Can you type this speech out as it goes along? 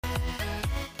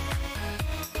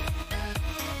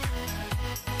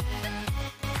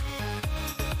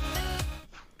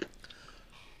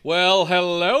Well,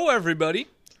 hello everybody.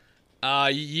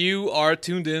 You are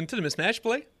tuned in to the Mismatched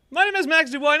play. My name is Max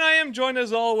Dubois, and I am joined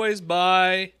as always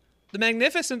by the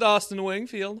magnificent Austin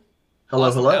Wingfield. Hello,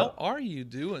 Austin, how hello. are you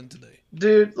doing today?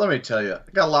 Dude, let me tell you,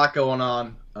 I got a lot going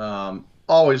on.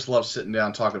 Always love sitting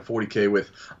down talking 40K with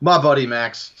my buddy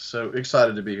Max. So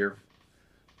excited to be here.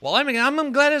 Well,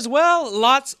 I'm glad as well.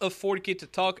 Lots of 40K to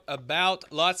talk about.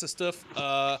 Lots of stuff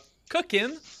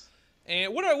cooking.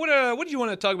 And what do you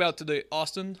want to talk about today,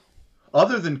 Austin?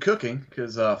 Other than cooking,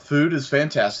 because food is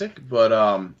fantastic, but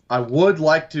I would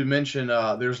like to mention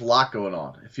there's a lot going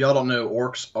on. If y'all don't know,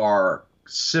 orcs are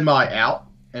semi out,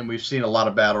 and we've seen a lot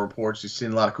of battle reports. We've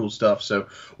seen a lot of cool stuff. So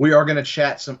we are going to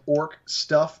chat some orc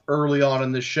stuff early on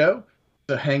in this show.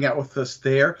 So hang out with us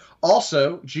there.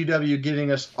 Also, GW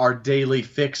getting us our daily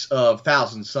fix of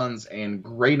Thousand Suns and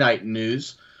Grey Knight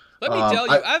news. Let me Um, tell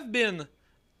you, I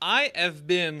I have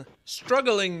been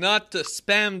struggling not to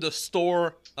spam the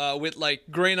store with like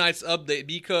Grey Knight's update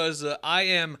because I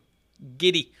am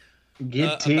giddy get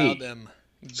about tea. them.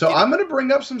 So Giddy. I'm gonna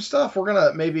bring up some stuff. We're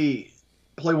gonna maybe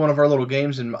play one of our little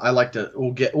games, and I like to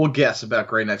we'll guess about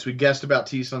Grey Knights. We guessed about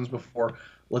T Suns before.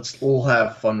 We'll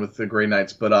have fun with the Grey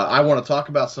Knights, but I want to talk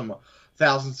about some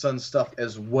Thousand Suns stuff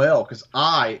as well because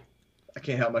I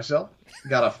can't help myself.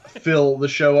 Gotta fill the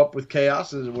show up with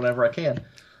chaos whenever I can.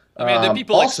 I mean, the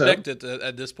people Also, expect it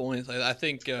at this point. I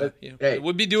think it hey,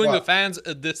 would be that's doing the why fans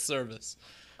a disservice.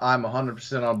 I'm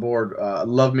 100% on board.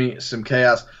 Love me some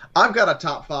chaos. I've got a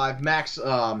top five. Max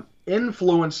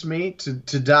influenced me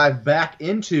to dive back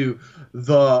into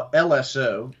the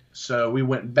LSO. So we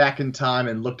went back in time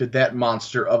and looked at that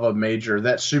monster of a major,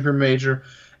 that super major.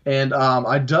 And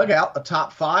I dug out a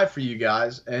top five for you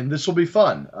guys. And this will be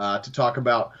fun to talk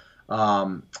about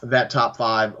that top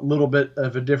five, a little bit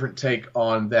of a different take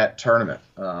on that tournament.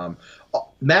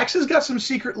 Max has got some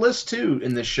secret lists too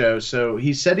in this show. So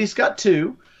he said he's got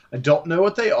two. I don't know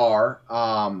what they are,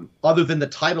 other than the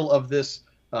title of this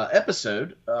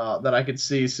episode that I could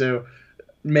see. So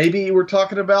maybe we're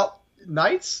talking about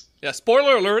knights. Yeah,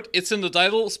 spoiler alert! It's in the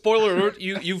title. Spoiler alert!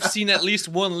 You've seen at least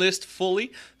one list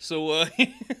fully, so Got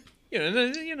it.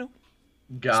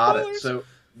 spoilers. So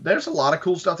there's a lot of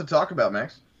cool stuff to talk about,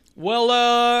 Max. Well,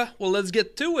 let's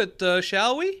get to it,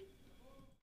 shall we?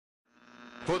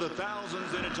 For the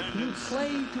thousands in You attendance play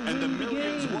to and the win the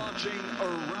millions game. watching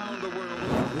around the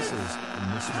world. This is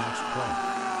a mismatched play.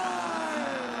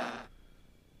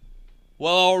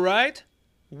 Well, all right,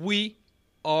 we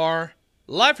are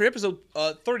live for episode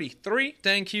 33.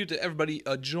 Thank you to everybody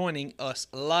joining us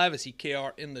live. I see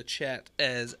KR in the chat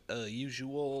as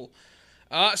usual.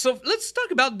 So let's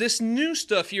talk about this new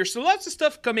stuff here. So lots of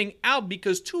stuff coming out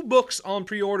because two books on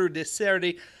pre-order this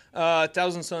Saturday,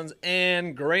 Thousand Suns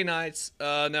and Grey Knights.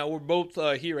 Now we're both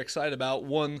here excited about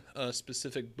one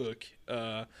specific book.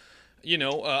 I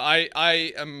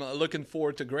am looking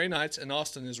forward to Grey Knights, and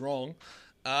Austin is wrong.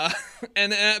 But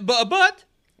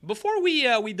before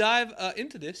we dive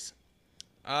into this,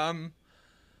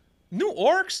 new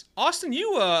orcs, Austin,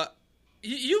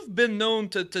 you've been known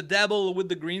to dabble with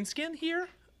the greenskin here.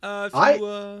 If I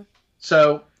you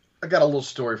So I got a little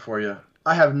story for you.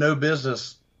 I have no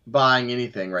business buying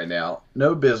anything right now.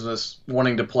 No business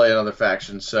wanting to play another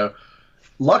faction. So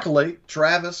luckily,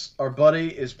 Travis, our buddy,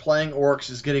 is playing orcs,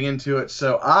 is getting into it.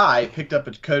 So I picked up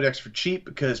a codex for cheap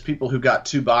because people who got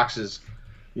two boxes,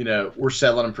 were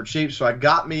selling them for cheap. So I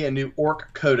got me a new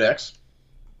orc codex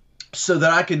so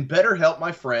that I can better help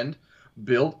my friend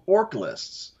build orc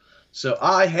lists. So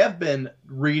I have been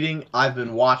reading, I've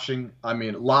been watching. I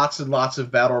mean, lots and lots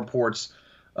of battle reports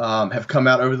have come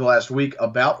out over the last week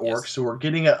about orcs. Yes. So we're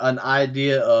getting an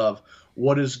idea of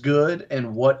what is good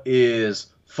and what is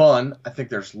fun. I think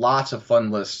there's lots of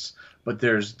fun lists, but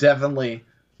there's definitely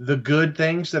the good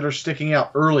things that are sticking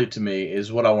out early to me is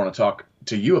what I want to talk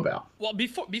to you about. Well,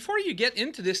 before you get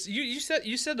into this, you said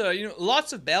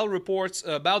lots of battle reports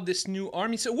about this new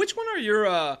army. So which one are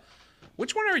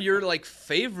your like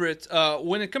favorite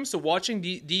when it comes to watching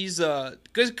these?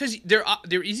 Because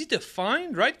they're easy to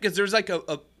find, right? Because there's like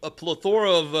a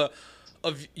plethora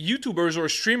of YouTubers or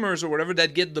streamers or whatever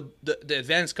that get the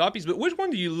advanced copies. But which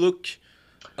one do you look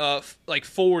like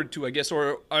forward to, I guess,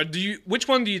 or which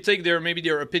one do you take their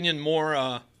opinion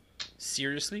more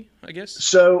seriously, I guess?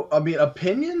 So, I mean,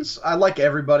 opinions, I like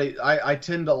everybody. I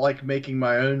tend to like making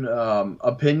my own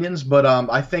opinions, but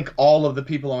I think all of the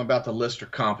people I'm about to list are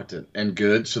competent and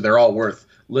good, so they're all worth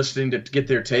listening to get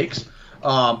their takes.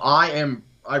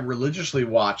 I religiously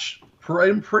watch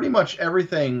pretty much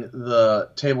everything the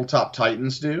Tabletop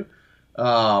Titans do.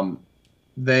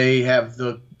 They have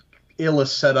the illest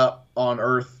setup on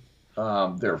Earth.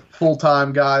 They're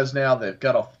full-time guys now. They've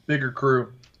got a bigger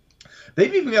crew.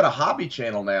 They've even got a hobby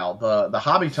channel now. The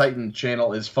Hobby Titan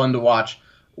channel is fun to watch.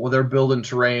 Well, they're building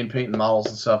terrain, painting models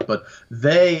and stuff, but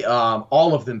they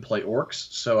all of them play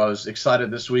orcs. So I was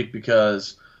excited this week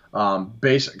because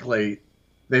basically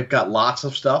they've got lots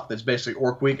of stuff. It's basically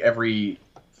Orc Week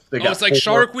They got it's like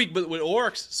Shark Week, but with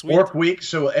orcs. Sweet. Orc Week,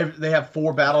 so they have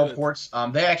 4 battle reports.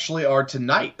 They actually are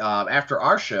tonight after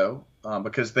our show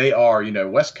because they are,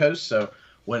 West Coast. So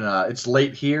when it's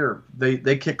late here,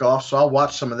 they kick off. So I'll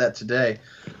watch some of that today.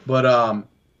 But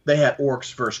they had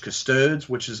orcs versus custodes,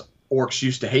 which is orcs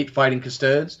used to hate fighting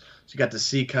custodes. So you got to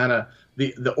see kind of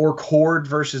the orc horde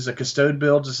versus a custode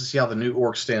build just to see how the new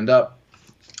orcs stand up.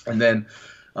 And then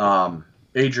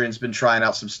Adrian's been trying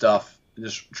out some stuff.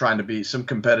 Just trying to be some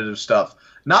competitive stuff.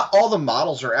 Not all the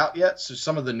models are out yet, so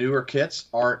some of the newer kits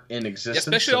aren't in existence.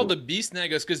 Especially all the beast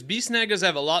nagas, because beast nagas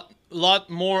have a lot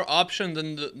more option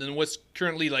than what's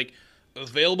currently like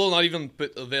available. Not even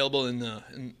available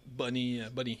in Bunny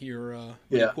here,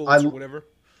 quotes or whatever.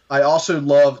 I also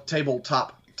love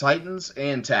tabletop Titans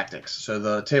and Tactics. So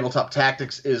the tabletop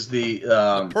Tactics is the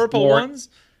purple ones.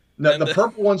 No, the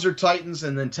purple ones are Titans,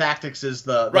 and then Tactics is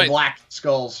the black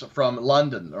skulls from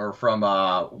London or from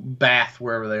Bath,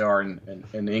 wherever they are in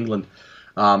England.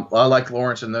 I like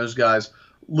Lawrence and those guys.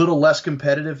 Little less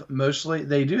competitive, mostly.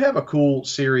 They do have a cool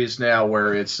series now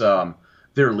where it's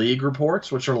their league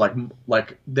reports, which are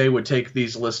like they would take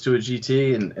these lists to a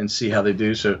GT and see how they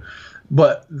do. So,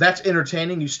 but that's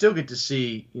entertaining. You still get to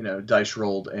see dice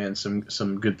rolled and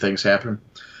some good things happen.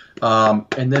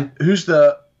 And then who's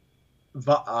the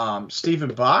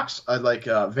Stephen Box. I like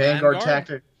Vanguard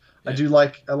Tactic.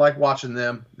 Yeah. I like watching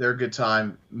them. They're a good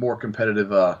time. More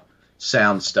competitive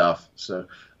sound stuff. So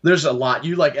there's a lot.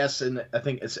 You like SN? I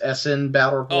think it's SN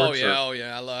Battle Reports. Oh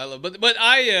yeah. I love. But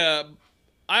I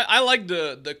like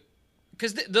the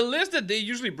because the list that they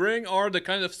usually bring are the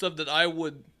kind of stuff that I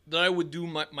would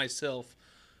do myself.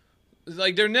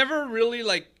 Like they're never really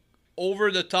like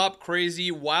over the top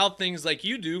crazy wild things like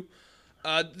you do.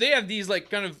 They have these like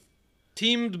kind of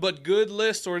teamed but good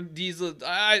lists, or these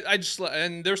I just,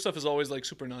 and their stuff is always like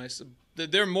super nice.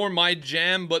 They're more my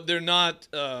jam, but they're not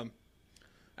I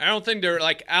don't think they're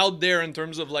like out there in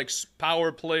terms of like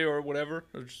power play or whatever.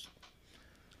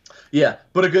 Yeah,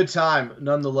 but a good time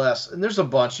nonetheless. And there's a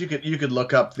bunch you could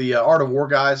look up. The Art of War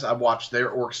guys, I watched their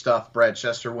orc stuff. Brad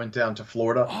Chester went down to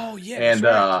Florida. Oh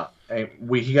yeah, and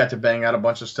he got to bang out a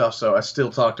bunch of stuff. So I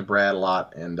still talk to Brad a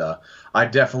lot, and I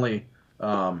definitely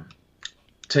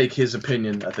take his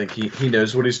opinion. I think he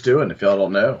knows what he's doing. If y'all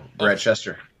don't know, Brad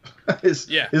Chester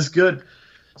is good.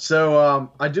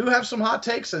 So I do have some hot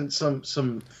takes and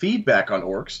some feedback on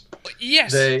orcs.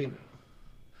 Yes. Can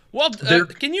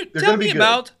you tell me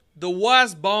about the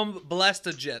Was-Bomb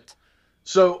Blastojet?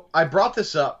 So I brought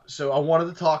this up. So I wanted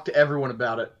to talk to everyone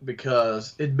about it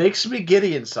because it makes me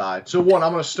giddy inside. So one,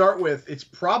 I'm going to start with, it's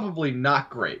probably not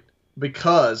great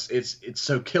because it's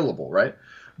so killable, right?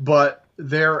 But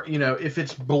there, if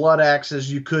it's blood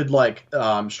axes, you could like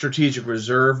strategic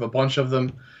reserve a bunch of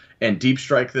them and deep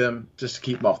strike them just to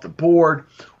keep them off the board.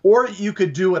 Or you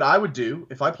could do what I would do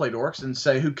if I played orcs and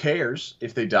say, who cares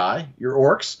if they die? You're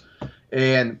orcs.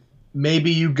 And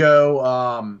maybe you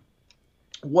go,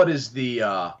 what is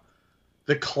the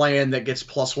clan that gets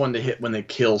 +1 to hit when they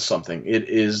kill something? It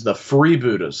is the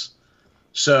Freebooters.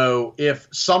 So if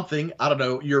something, I don't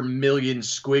know, your million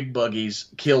squig buggies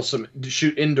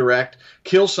shoot indirect,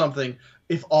 kill something,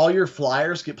 if all your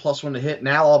flyers get +1 to hit,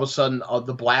 now all of a sudden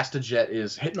the Blastojet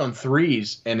is hitting on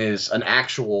 3s and is an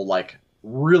actual, like,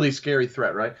 really scary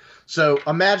threat, right? So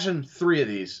imagine 3 of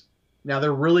these. Now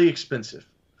they're really expensive.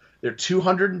 They're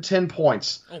 210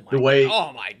 points.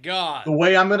 Oh my god! The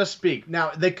way I'm going to speak.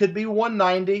 Now they could be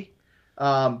 190,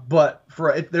 but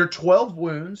they're 12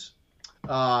 wounds.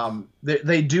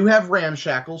 They do have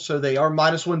ramshackles, so they are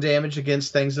 -1 damage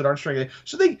against things that aren't strength.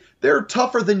 So they're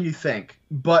tougher than you think,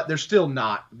 but they're still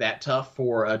not that tough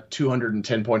for a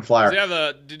 210 point flyer.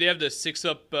 Do they have the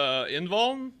 6-up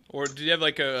invuln, or do they have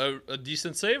like a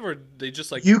decent save, or they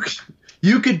just like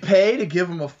you could pay to give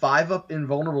them a 5-up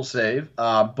invulnerable save,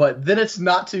 but then it's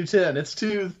not 210, it's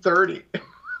 230.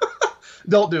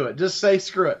 Don't do it. Just say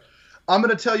screw it. I'm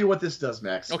going to tell you what this does,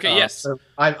 Max. Okay, yes. So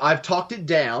I've talked it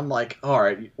down, like, all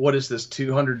right, what is this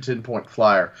 210-point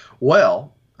flyer?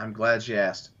 Well, I'm glad you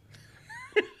asked.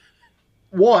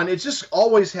 One, it just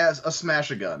always has a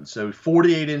smash-a-gun, so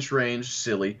 48-inch range,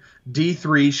 silly.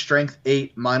 D3, strength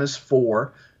 8,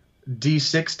 -4,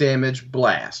 D6 damage,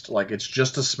 blast. Like, it's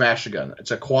just a smash-a-gun.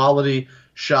 It's a quality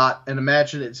shot, and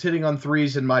imagine it's hitting on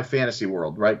 3s in my fantasy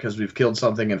world, right? Because we've killed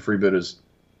something in Freebooters.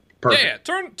 Perfect.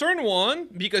 Yeah, turn one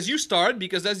because you start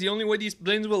because that's the only way these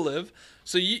planes will live.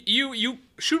 So you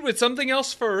shoot with something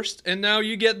else first, and now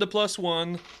you get the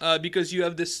 +1 because you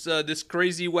have this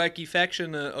crazy wacky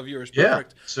faction of yours.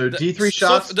 Perfect. So D3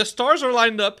 shots. So the stars are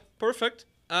lined up. Perfect.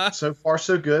 So far,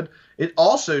 so good. It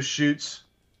also shoots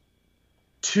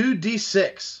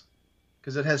 2d6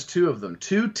 because it has 2 of them.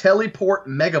 2 teleport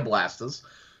mega blasters,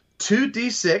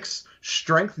 2d6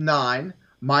 strength 9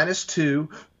 -2,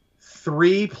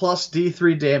 3 plus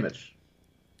d3 damage.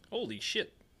 Holy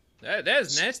shit, that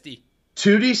is nasty.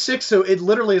 2d6, so it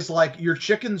literally is like your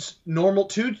chickens normal.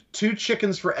 Two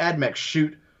chickens for Admech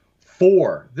shoot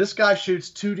 4. This guy shoots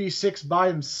 2d6 by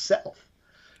himself.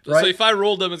 Right? So if I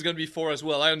roll them, it's going to be 4 as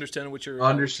well. I understand what you're.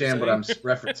 Understand what I'm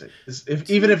referencing.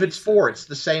 Even if it's 4, it's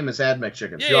the same as Admech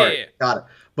chickens. Yeah. Got it.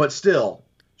 But still,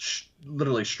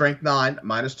 literally strength 9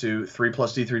 -2, 3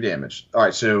 plus d3 damage. All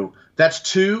right, so that's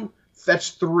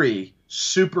 3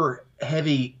 super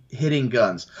heavy hitting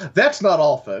guns. That's not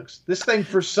all, folks. This thing,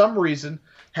 for some reason,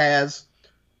 has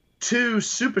 2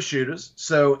 super shooters.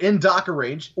 So in Docker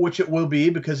range, which it will be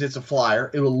because it's a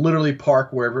flyer, it will literally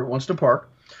park wherever it wants to park.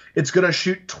 It's going to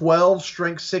shoot 12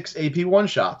 strength 6 AP1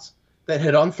 shots that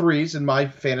hit on 3s in my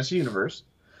fantasy universe.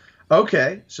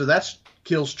 Okay, so that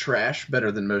kills trash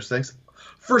better than most things.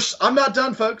 First, I'm not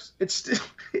done, folks. It's of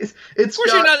course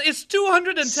you're not. It's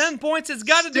 210 points. It's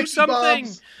got to do something.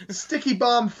 Sticky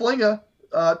bomb flinger,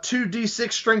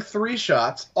 2d6 strength 3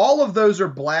 shots. All of those are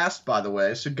blast, by the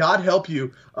way. So God help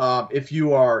you if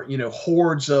you are,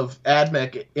 hordes of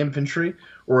Admech infantry,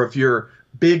 or if you're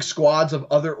big squads of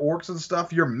other orcs and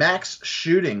stuff. Your max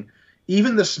shooting,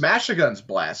 even the smasher guns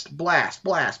blast.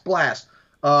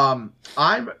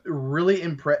 I'm really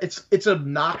impressed. It's an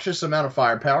obnoxious amount of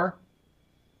firepower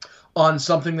on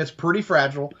something that's pretty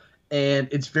fragile, and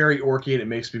it's very orky, and it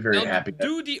makes me very happy.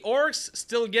 Do the orcs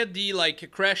still get the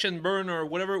crash and burn or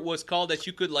whatever it was called that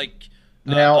you could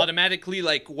now, automatically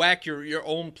whack your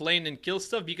own plane and kill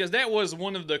stuff? Because that was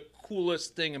one of the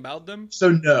coolest thing about them. So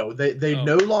no, they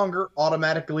no longer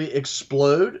automatically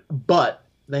explode, but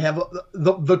they have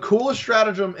the coolest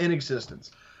stratagem in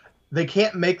existence. They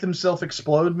can't make themselves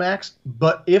explode, Max,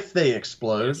 but if they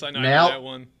explode, yes, I know that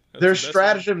one. Their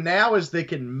stratagem now is they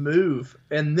can move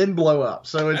and then blow up.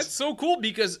 So that's so cool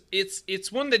because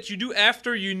it's one that you do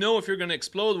after you know if you're going to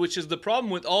explode, which is the problem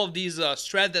with all of these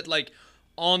strat that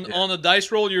on a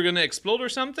dice roll you're going to explode or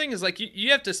something. Is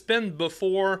you have to spend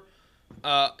before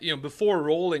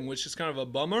rolling, which is kind of a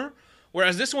bummer.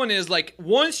 Whereas this one is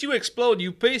once you explode,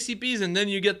 you pay CPs and then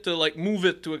you get to move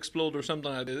it to explode or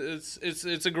something like that.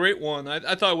 It's a great one.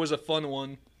 I thought it was a fun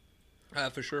one,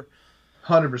 for sure.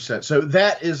 100%. So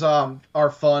that is our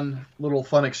fun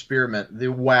experiment, the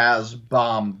Waz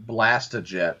Bomb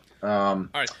Blastajet. All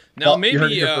right, now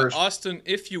maybe Austin,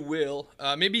 if you will,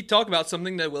 maybe talk about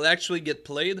something that will actually get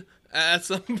played at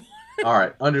some point. All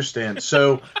right, understand.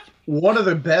 So one of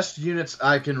the best units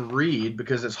I can read,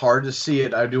 because it's hard to see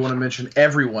it, I do want to mention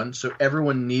everyone. So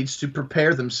everyone needs to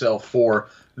prepare themselves for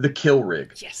the kill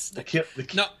rig. Yes.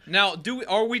 Now,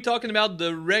 are we talking about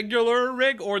the regular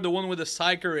rig or the one with the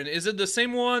psyker in? Is it the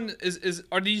same one?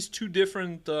 Are these two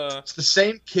different? It's the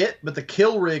same kit, but the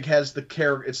kill rig has the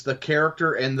character. It's the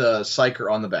character and the psyker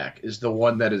on the back is the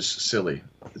one that is silly.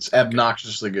 It's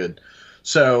obnoxiously good.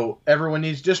 So everyone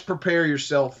needs just prepare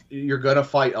yourself. You're gonna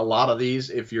fight a lot of these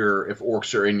if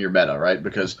orcs are in your meta, right?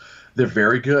 Because they're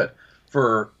very good.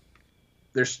 They're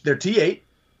T8.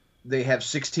 They have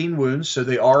 16 wounds, so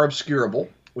they are obscurable,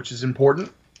 which is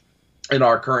important in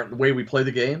our current way we play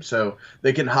the game. So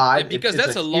they can hide because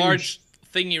that's a large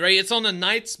thingy, right? It's on a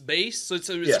knight's base, so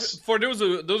it's for those of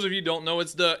you who don't know,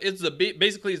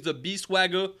 basically it's the Beast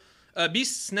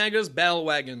Snagger's battle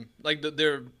wagon,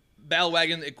 their battle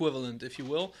wagon equivalent, if you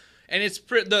will. And it's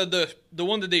the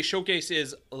one that they showcase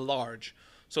is large.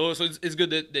 So it's good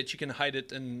that you can hide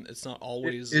it, and it's not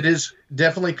always. It is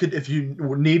definitely could. If you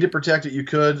need to protect it, you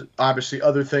could. Obviously,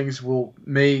 other things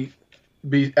may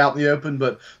be out in the open,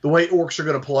 but the way orcs are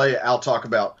going to play, I'll talk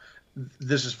about.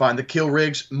 This is fine. The kill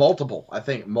rigs, multiple. I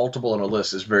think multiple in a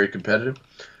list is very competitive.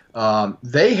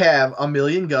 They have a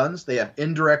million guns. They have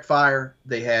indirect fire.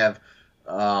 They have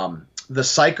the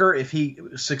psyker. If he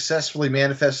successfully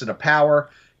manifested a power.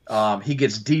 He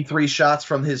gets D3 shots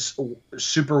from his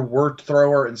super word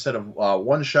thrower instead of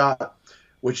one shot,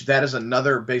 which that is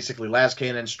another basically las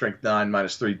cannon, strength 9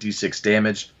 -3 D6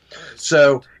 damage.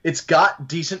 So it's got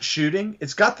decent shooting.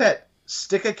 It's got that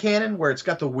sticka cannon where it's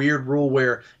got the weird rule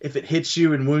where if it hits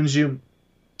you and wounds you,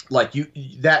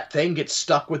 that thing gets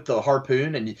stuck with the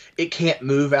harpoon and it can't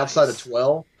move outside of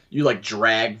 12. You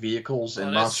drag vehicles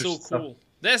and monsters. That's so cool.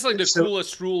 That's the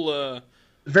coolest rule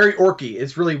very orky.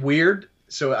 It's really weird.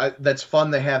 So that's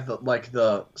fun. They have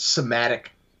the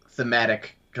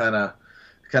thematic kind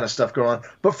of stuff going on.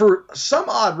 But for some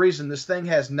odd reason, this thing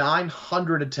has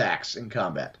 900 attacks in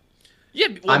combat. Yeah,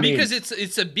 well, I mean, because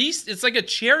it's a beast. It's like a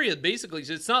chariot, basically.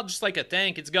 So it's not just like a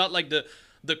tank. It's got like the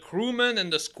crewmen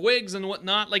and the squigs and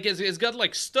whatnot. Like it's got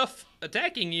like stuff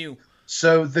attacking you.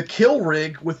 so the kill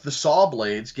rig with the saw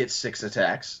blades gets 6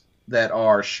 attacks that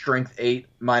are strength 8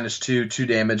 minus 2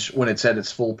 damage when it's at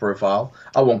its full profile.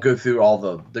 I won't go through all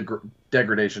the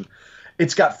degradation.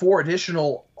 It's got 4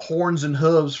 additional horns and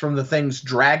hooves from the things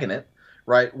dragging it,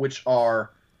 right, which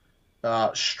are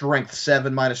strength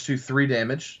 7 minus 2 3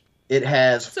 damage. It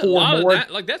has That's a 4 lot more. of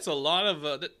that. Like that's a lot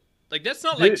of like that's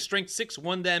not Dude. like strength 6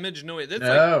 1 damage. No, that's like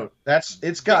No,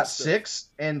 it's got stuff. 6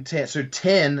 and 10. So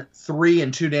 10, 3,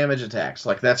 and 2 damage attacks.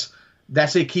 Like that's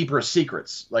a keeper of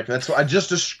secrets. Like that's what I just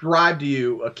described to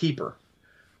you, a keeper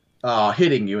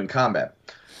hitting you in combat.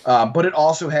 But it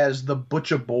also has the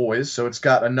Butcher Boys, so it's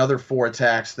got another 4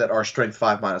 attacks that are strength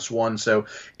 5 minus 1. So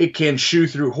it can shoo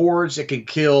through hordes, it can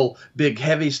kill big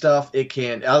heavy stuff, it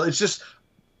can it's just,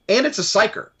 and it's a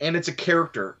psyker, and it's a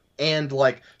character, and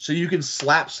like, so you can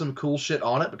slap some cool shit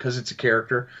on it because it's a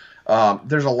character.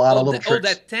 There's a lot of little tricks.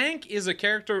 that tank is a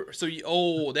character. So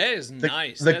that is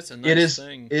nice. The- That's a nice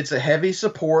thing. It's a heavy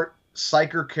support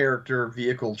psyker character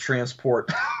vehicle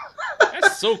transport.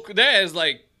 That's so. That is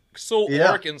like so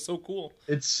Yeah. orc and so cool.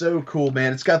 It's so cool,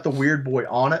 man. It's got the Weird Boy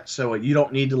on it, so you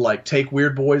don't need to like take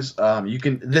Weird Boys. You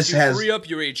can. This You has free up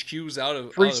your HQs out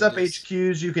of frees up this.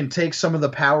 HQs. You can take some of the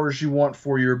powers you want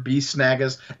for your beast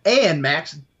snaggers, and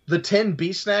Max, the 10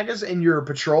 beast snaggers in your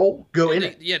patrol go in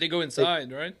it. Yeah, they go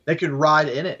inside, right? They can ride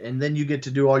in it, and then you get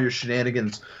to do all your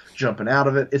shenanigans jumping out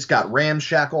of it. It's got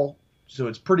ramshackle, so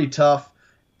it's pretty tough.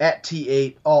 At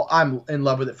T8, I'm in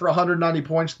love with it. For 190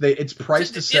 points, it's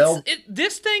priced to sell.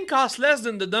 This thing costs less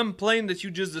than the dumb plane that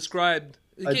you just described.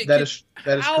 That is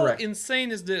correct. How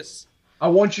insane is this? I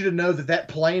want you to know that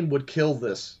plane would kill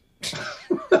this.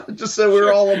 Just so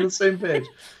we're all on the same page.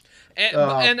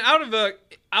 And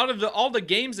out of all the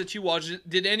games that you watched,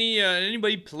 did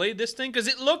anybody play this thing? Because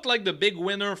it looked like the big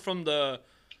winner from the.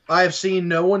 I have seen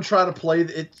no one try to play it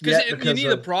yet because because you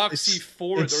need a proxy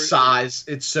for it. Its size.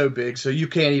 It's so big, so you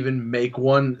can't even make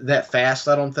one that fast,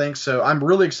 I don't think. So I'm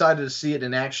really excited to see it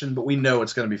in action, but we know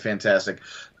it's going to be fantastic.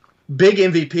 Big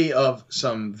MVP of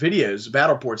some videos,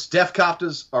 battle reports.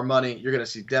 Defcopters are money. You're going to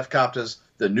see Defcopters.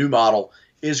 The new model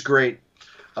is great.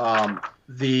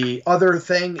 The other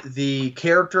thing, the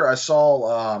character I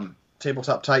saw,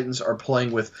 Tabletop Titans are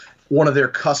playing with one of their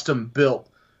custom-built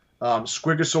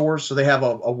Squigosaurs. So they have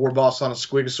a war boss on a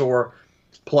Squigosaur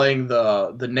playing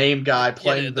the name guy,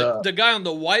 playing the guy on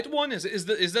the white one. Is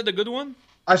that the good one?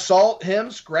 I saw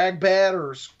him, Scragbad,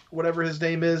 or whatever his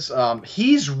name is.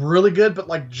 He's really good, but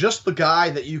like just the guy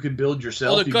that you can build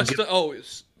yourself. Oh, the custom.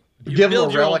 You give build him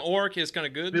a your relic, own orc is kind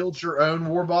of good. Build your own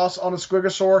war boss on a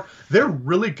Squigosaur. They're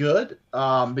really good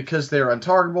because they're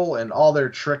untargetable and all their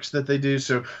tricks that they do.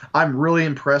 So I'm really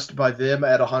impressed by them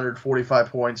at 145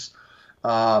 points.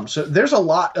 So there's a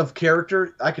lot of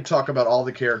character. I could talk about all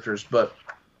the characters, but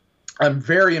I'm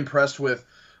very impressed with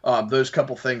those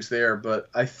couple things there. But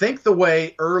I think the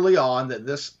way early on that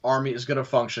this army is going to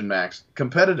function, Max,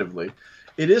 competitively,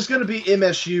 it is going to be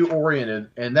MSU oriented,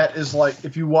 and that is like,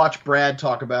 if you watch Brad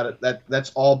talk about it, that's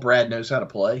all Brad knows how to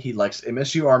play. He likes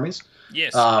MSU armies.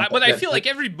 Yes, but I feel like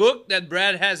every book that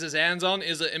Brad has his hands on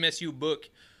is a MSU book,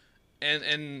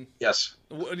 and yes,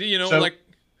 you know, so, like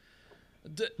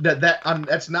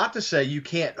that's not to say you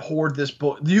can't hoard this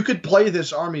book. You could play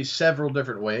this army several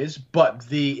different ways, but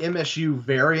the MSU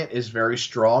variant is very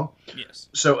strong. Yes.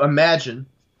 So imagine.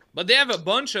 But they have a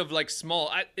bunch of like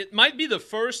small. It might be the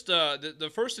first,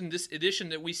 the first in this edition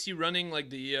that we see running like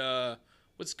the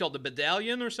what's it called, the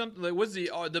battalion or something. Like what's the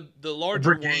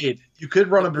larger brigade? one? You could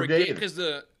run a brigade because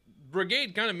the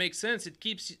brigade kind of makes sense. It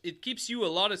keeps you a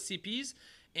lot of CPs,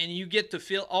 and you get to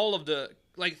fill all of the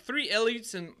like 3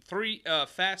 elites and 3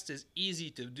 fast is easy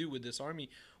to do with this army.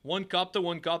 One Copta,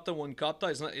 one Copta, one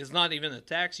Copta is not even a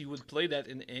tax. You would play that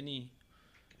in any.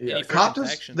 Yeah,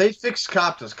 Coptas, they fixed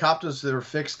Coptas. Coptas, they're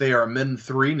fixed. They are Min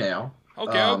 3 now.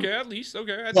 Okay, at least.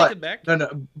 Okay, I take it back.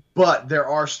 No, but there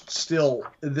are still,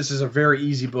 this is a very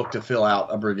easy book to fill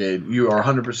out a brigade. You are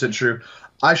 100% true.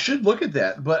 I should look at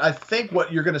that, but I think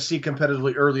what you're going to see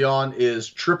competitively early on is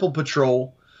triple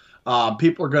patrol.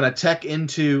 People are going to tech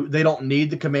into, they don't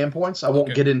need the command points. I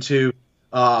won't get into,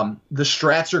 the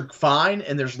strats are fine,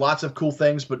 and there's lots of cool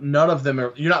things, but none of them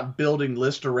are, you're not building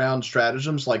list around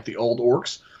stratagems like the old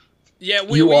orcs. Yeah,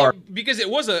 You are because it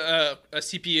was a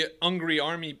CP hungry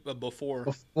army before.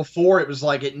 before it was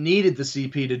like it needed the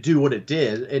CP to do what it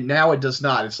did, and now it does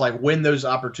not. It's like when those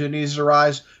opportunities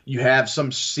arise, you have some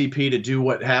CP to do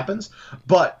what happens,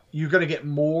 but you're going to get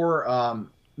more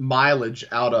mileage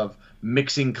out of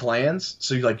mixing clans.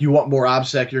 So you want more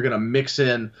OBSEC, you're going to mix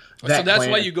in that So that's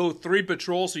clan. why you go 3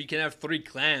 patrols, so you can have 3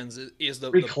 clans. Is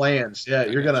Three clans, yeah.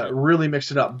 You're gotcha. gonna really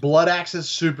mix it up. Blood Axe is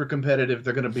super competitive.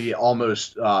 They're gonna be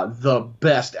almost the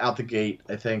best out the gate.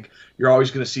 I think you're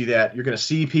always gonna see that. You're gonna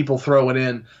see people throwing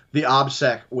in the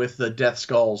OBSEC with the Death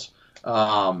Skulls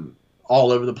all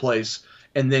over the place,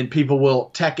 and then people will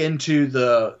tech into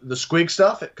the squig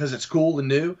stuff because it's cool and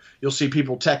new. You'll see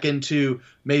people tech into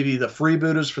maybe the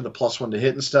freebooters for the +1 to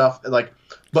hit and stuff.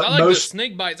 But I like most the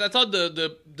snake bites. I thought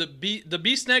the bee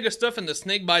snagger stuff and the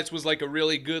snake bites was like a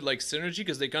really good like synergy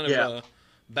because they kind of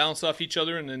bounce off each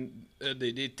other and then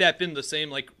they tap in the same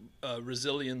like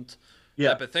resilient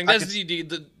type of thing. That's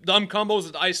the dumb combos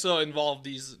that I saw involve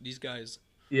these guys.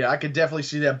 Yeah, I could definitely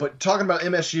see that. But talking about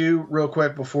MSU real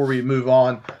quick before we move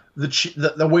on,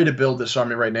 the way to build this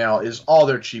army right now is all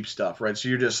their cheap stuff, right? So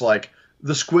you're just like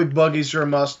the squig buggies are a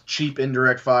must, cheap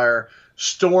indirect fire.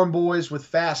 Storm boys with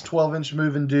fast 12-inch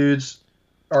moving dudes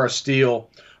are a steal.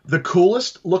 The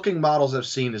coolest looking models I've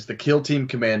seen is the Kill Team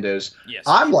Commandos. Yes.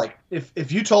 I'm like,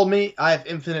 if you told me I have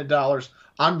infinite dollars,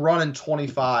 I'm running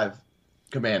 25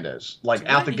 Commandos like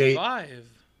out the gate. I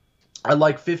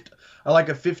like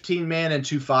a 15-man and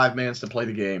 2 5-mans to play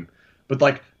the game, but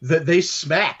like they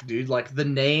smack, dude. Like the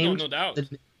named, no doubt.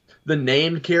 The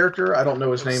named character, I don't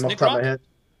know his name off the top of my head.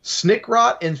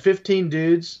 Snickrot and 15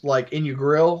 dudes like in your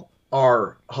grill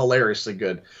are hilariously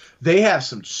good. They have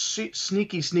some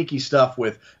sneaky stuff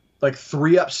with like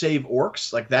 3-up save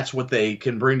orcs. Like that's what they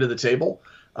can bring to the table.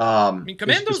 I mean,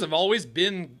 Commandos have always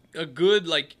been a good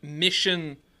like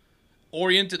mission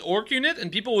oriented orc unit,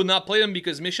 and people would not play them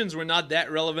because missions were not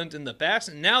that relevant in the past.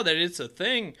 And now that it's a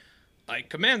thing, like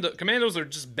Commandos are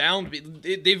just bound to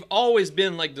be. They've always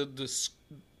been like the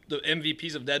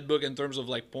MVPs of that book in terms of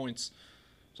like points.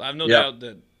 So I have no doubt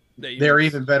that they're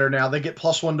even better now. They get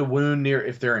 +1 to wound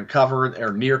if they're in cover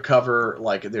or near cover.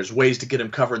 Like there's ways to get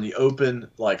them cover in the open.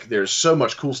 Like there's so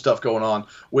much cool stuff going on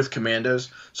with Commandos.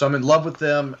 So I'm in love with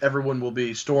them. Everyone will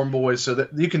be Storm Boys, so that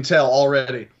you can tell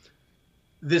already.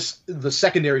 The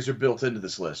secondaries are built into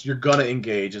this list. You're gonna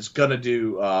engage. It's gonna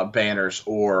do banners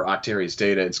or Octarius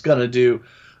data. It's gonna do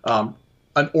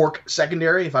an orc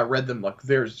secondary. If I read them, like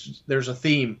there's a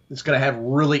theme. It's gonna have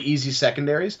really easy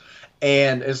secondaries,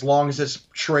 and as long as it's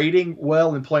trading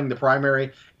well and playing the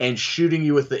primary and shooting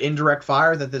you with the indirect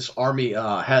fire that this army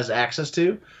has access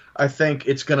to, I think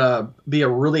it's gonna be a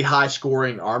really high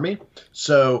scoring army.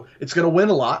 So it's gonna win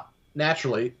a lot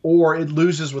naturally, or it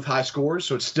loses with high scores.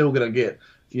 So it's still gonna get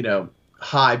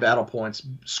high battle points,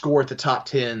 score at the top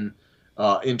 10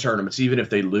 in tournaments, even if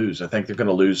they lose. I think they're going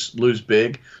to lose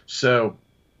big. So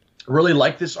I really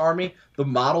like this army. The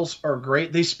models are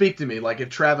great. They speak to me. Like if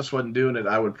Travis wasn't doing it,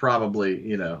 I would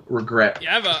probably, regret.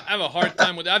 Yeah, I have a hard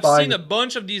time with it. I've seen a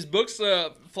bunch of these books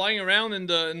flying around in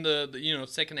the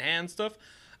secondhand stuff.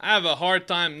 I have a hard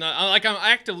time. I'm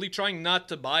actively trying not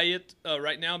to buy it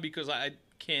right now because I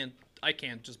can't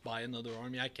just buy another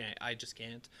army. I just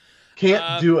can't.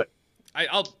 Can't do it.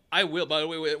 I will. By the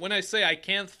way, when I say I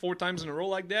can't 4 times in a row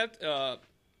like that,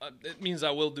 it means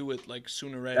I will do it like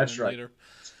sooner rather than later.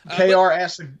 KR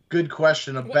asked a good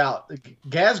question about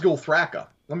Gazgul Thraka.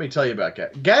 Let me tell you about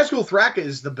Gazgul Thraka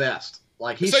is the best.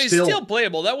 Like he's still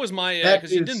playable. That was my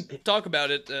because you didn't talk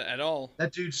about it at all.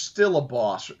 That dude's still a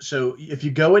boss. So if you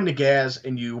go into Gaz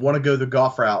and you want to go the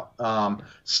Goff route,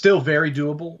 still very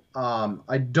doable.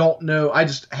 I don't know. I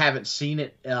just haven't seen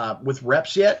it with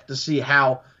reps yet to see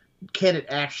how can it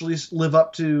actually live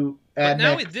up to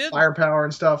AdMech firepower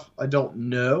and stuff. I don't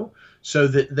know. So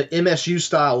the MSU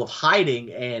style of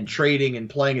hiding and trading and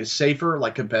playing is safer,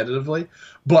 like competitively,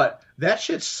 but that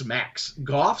shit smacks.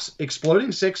 Goff's exploding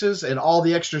 6s and all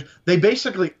the extras, they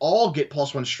basically all get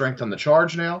 +1 strength on the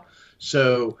charge now.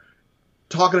 So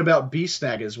talking about beast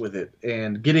snaggers with it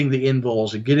and getting the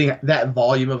invulns and getting that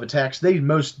volume of attacks, they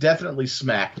most definitely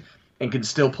smack and can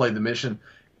still play the mission.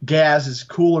 Gaz is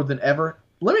cooler than ever.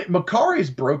 Makari's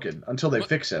broken until they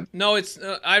fix him. No, it's.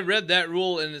 I read that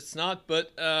rule and it's not.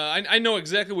 But I know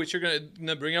exactly what you're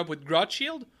gonna bring up with Grot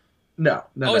Shield. No.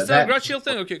 Is that a Grot Shield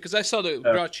thing? Okay, because I saw the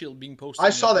Grot Shield being posted.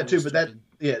 I saw that too, but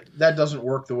that doesn't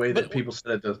work the way that people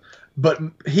said it does. But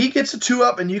he gets a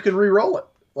 2-up and you can re-roll it.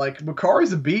 Like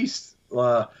Makari's a beast.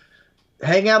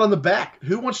 Hang out on the back.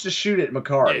 Who wants to shoot at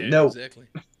Makari? Yeah, no, exactly.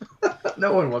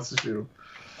 No one wants to shoot him.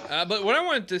 But what I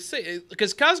wanted to say,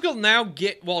 because Kazgal now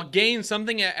gain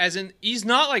something, as in he's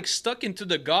not like stuck into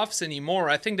the Goths anymore.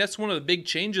 I think that's one of the big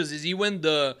changes. Is he went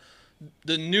the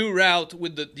new route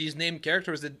with these named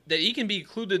characters that he can be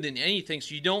included in anything.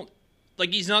 So you don't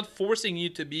like he's not forcing you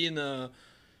to be in to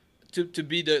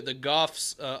be the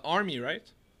Goths army, right?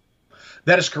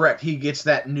 That is correct. He gets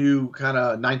that new kind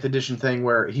of 9th edition thing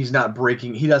where he's not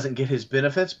breaking. He doesn't get his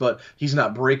benefits, but he's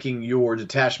not breaking your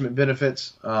detachment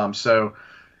benefits. So,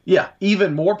 yeah,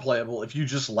 even more playable if you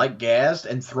just like Gazed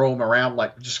and throw him around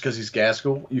like just because he's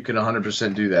Gaskell. You can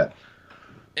 100% do that.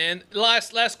 And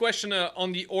last question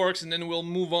on the orcs, and then we'll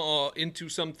move on into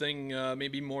something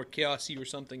maybe more chaosy or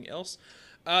something else.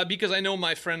 Because I know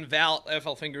my friend Val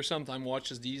Effelfinger sometimes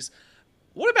watches these.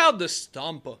 What about the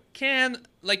Stompa? Can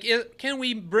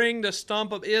we bring the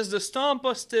Stompa? Is the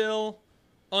Stompa still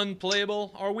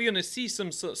unplayable? Are we going to see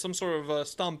some sort of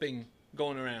stomping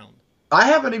going around? I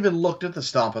haven't even looked at the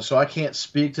Stompa, so I can't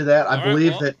speak to that. I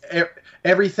believe that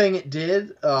everything it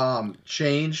did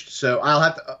changed, so I'll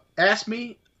have to ask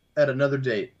me at another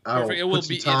date. Perfect.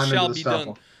 It shall be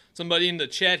done. Somebody in the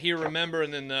chat here, remember,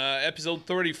 and then episode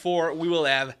 34, we will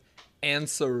have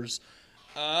answers.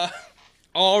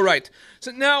 All right.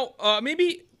 So now,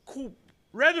 maybe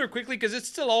rather quickly, because it's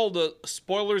still all the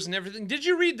spoilers and everything. Did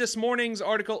you read this morning's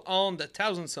article on the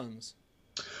Thousand Suns?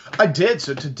 I did.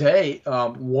 So today,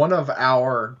 one of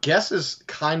our guesses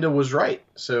kind of was right.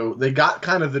 So they got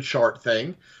kind of the chart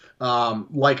thing,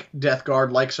 like Death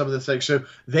Guard, like some of the things. So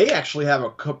they actually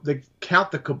have they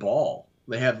count the Cabal.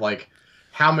 They have like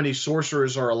how many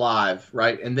sorcerers are alive,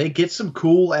 right? And they get some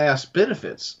cool ass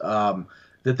benefits that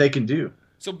they can do.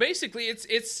 So basically,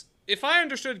 it's if I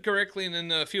understood correctly, and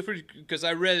then feel free because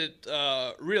I read it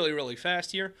really, really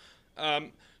fast here.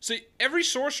 So every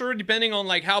sorcerer, depending on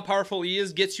like how powerful he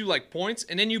is, gets you like points,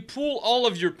 and then you pool all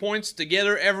of your points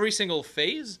together every single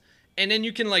phase, and then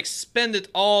you can like spend it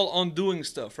all on doing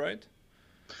stuff, right?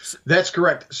 That's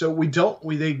correct. So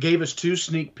they gave us 2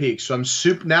 sneak peeks. So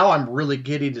I'm really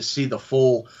giddy to see the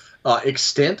full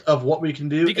extent of what we can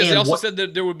do. Because they also said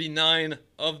that there would be 9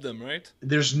 of them, right?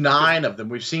 There's 9 of them.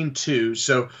 We've seen 2.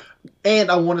 So,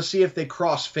 and I want to see if they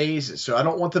cross phases. So I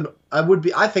don't want them.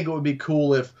 I think it would be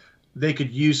cool if they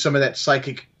could use some of that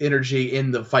psychic energy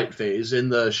in the fight phase, in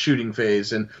the shooting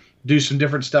phase, and do some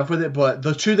different stuff with it. But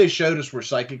the 2 they showed us were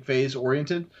psychic phase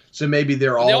oriented. So maybe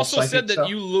they're all. They also psychic said that stuff.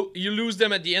 you lose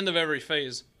them at the end of every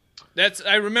phase.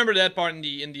 I remember that part in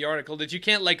the article that you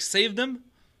can't like save them.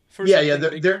 So.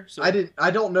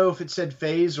 I don't know if it said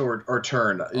phase or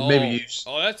turn. Maybe use.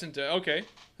 Oh, that's okay.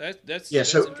 That's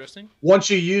interesting. Once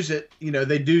you use it,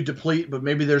 they do deplete, but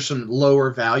maybe there's some lower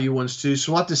value ones too.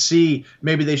 So we'll have to see.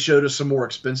 Maybe they showed us some more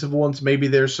expensive ones. Maybe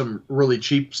there's some really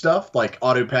cheap stuff like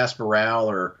auto pass morale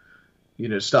or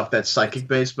stuff that's psychic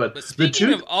based. But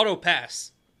speaking of auto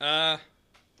pass,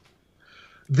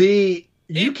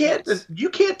 you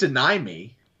can't deny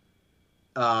me.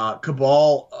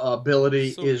 Cabal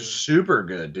ability is super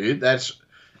good, dude. That's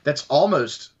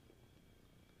almost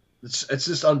it's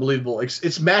just unbelievable.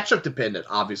 It's matchup dependent,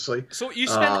 obviously. So you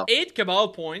spend 8 Cabal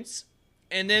points,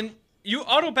 and then you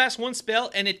auto pass one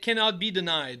spell, and it cannot be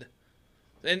denied.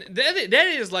 And that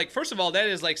is like, first of all, that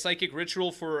is like psychic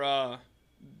ritual for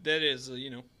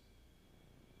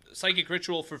psychic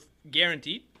ritual for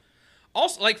guaranteed.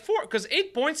 Also, like 4, because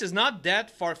 8 points is not that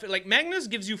far. Like Magnus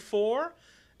gives you 4.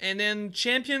 And then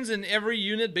champions in every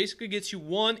unit basically gets you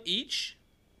 1 each.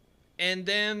 And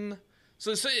then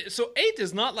so 8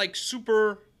 is not like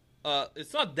super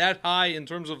it's not that high in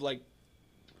terms of like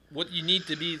what you need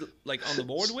to be like on the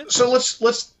board with. So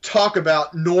let's talk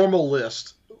about normal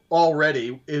list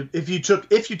already. If you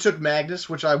took Magnus,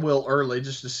 which I will early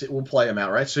just to see, we'll play him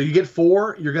out, right? So you get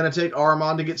 4, you're going to take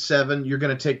Armand to get 7, you're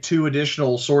going to take 2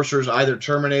 additional sorcerers, either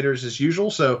Terminators as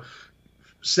usual. So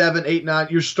 7, 8, 9.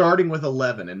 You're starting with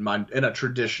 11 in a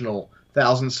traditional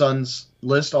Thousand Suns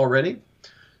list already.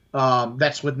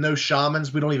 That's with no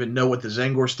shamans. We don't even know what the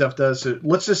Zangor stuff does. So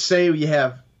let's just say you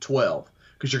have 12,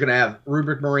 because you're going to have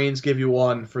Rubric Marines give you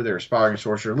 1 for their Aspiring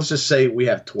Sorcerer. Let's just say we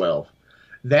have 12.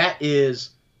 That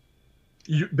is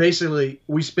basically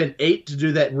we spend 8 to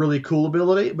do that really cool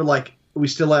ability, but like we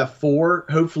still have 4,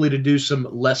 hopefully, to do some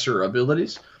lesser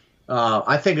abilities.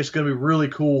 I think it's going to be really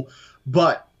cool,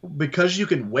 but because you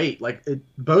can wait,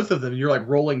 both of them, you're like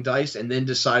rolling dice and then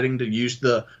deciding to use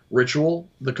the ritual,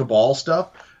 the Cabal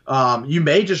stuff. You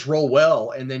may just roll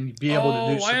well and then be able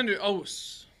to do.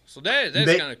 So that's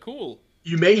kind of cool.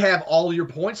 You may have all your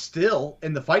points still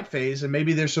in the fight phase, and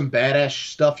maybe there's some badass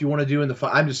stuff you want to do in the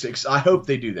fight. I hope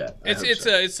they do that.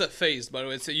 It's a phase, by the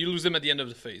way. You lose them at the end of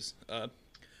the phase.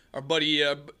 Our buddy,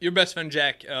 your best friend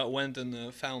Jack, went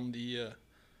and found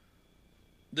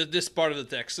this part of the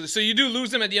text. So you do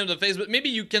lose them at the end of the phase, but maybe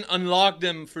you can unlock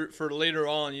them for later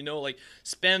on. Like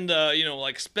spend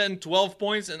spend 12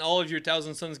 points and all of your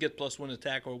Thousand Suns get +1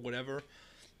 attack or whatever.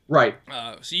 Right.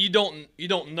 So you don't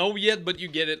know yet, but you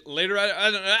get it later.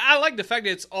 I don't know. I like the fact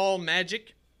that it's all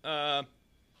magic. I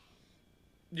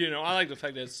like the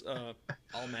fact that it's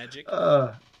all magic.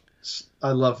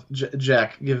 I love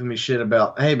Jack giving me shit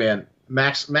about, hey man,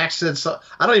 Max said so.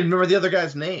 I don't even remember the other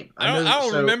guy's name. I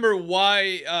don't remember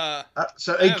why.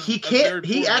 He can't.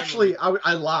 He actually,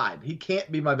 I lied. He can't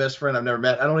be my best friend I've never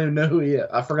met. I don't even know who he is.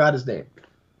 I forgot his name.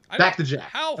 Back to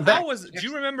Jack. Do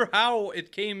you remember how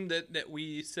it came that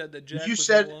we said that Jack was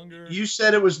no longer? You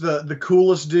said it was the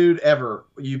coolest dude ever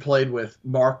you played with.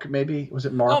 Mark, maybe? Was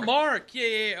it Mark? Oh, Mark.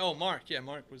 Yeah. Oh, Mark. Yeah,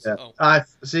 Mark was. Yeah. Oh. I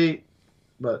see.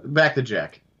 But back to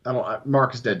Jack.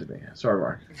 Mark is dead to me. Sorry,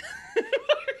 Mark.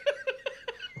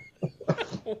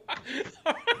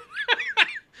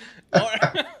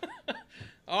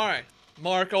 All right.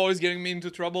 Mark always getting me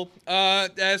into trouble.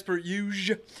 As per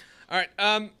usual. All right.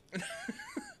 All right.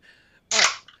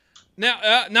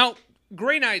 Now,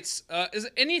 Grey Knights. Is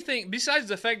anything besides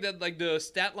the fact that like the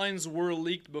stat lines were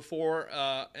leaked before,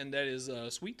 and that is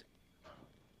sweet.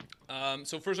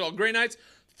 So first of all, Grey Knights,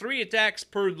 3 attacks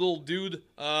per little dude,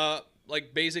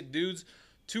 like basic dudes,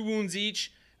 2 wounds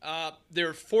each.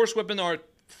 Their force weapon are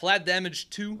flat damage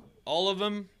 2, all of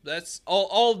them. That's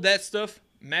all that stuff.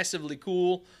 Massively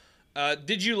cool.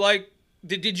 Did you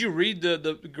read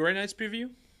the Grey Knights preview?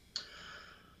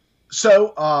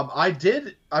 So I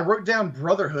did. I wrote down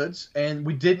Brotherhoods, and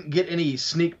we didn't get any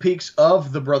sneak peeks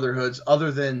of the Brotherhoods,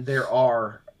 other than there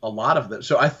are a lot of them.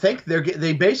 So I think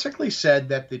they basically said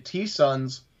that the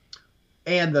T-Suns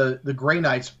and the Grey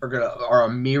Knights are a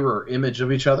mirror image of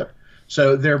each other.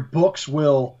 So their books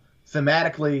will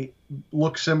thematically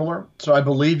look similar. So I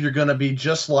believe you're going to be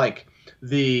just like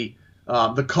the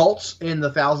cults in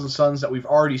the Thousand Suns that we've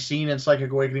already seen in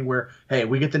Psychic Awakening, where, hey,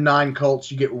 we get the 9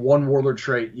 cults, you get 1 warlord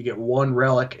trait, you get 1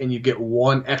 relic, and you get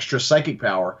 1 extra psychic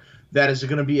power. That is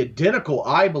going to be identical,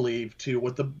 I believe, to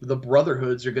what the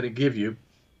Brotherhoods are going to give you.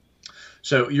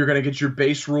 So you're going to get your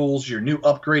base rules, your new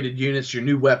upgraded units, your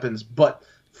new weapons, but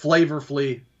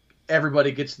flavorfully,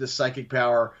 everybody gets this psychic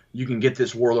power. You can get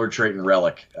this warlord trait and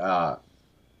relic. Yeah,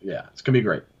 it's going to be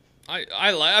great.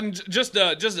 I'm just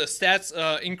the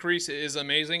stats increase is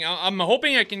amazing. I'm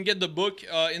hoping I can get the book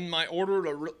in my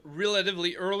order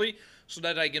relatively early so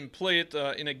that I can play it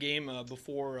in a game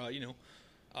before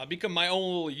become my own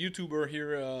little YouTuber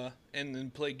here and then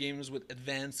play games with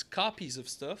advanced copies of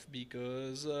stuff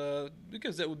because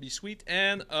that would be sweet.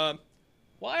 And I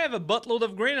have a buttload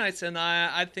of Grey Knights and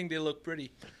I think they look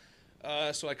pretty,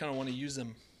 so I kind of want to use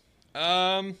them.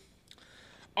 All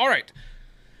right.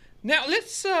 Now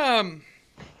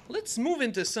let's move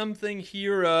into something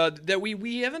here that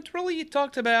we haven't really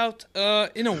talked about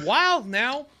in a while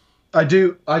now. I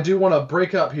do want to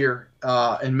break up here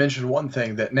and mention one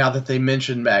thing, that now that they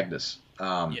mentioned Magnus,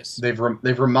 yes, they've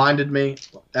reminded me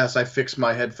as I fix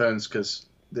my headphones because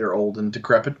they're old and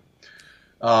decrepit.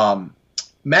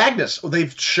 Magnus,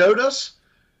 they've showed us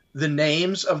the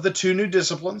names of the 2 new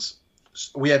disciplines.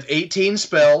 We have 18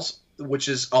 spells, which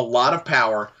is a lot of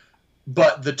power.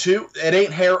 But the 2, it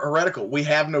ain't heretical. We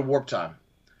have no warp time.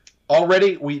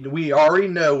 Already, we already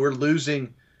know we're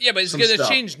losing. Yeah, but it's going to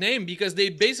change name because they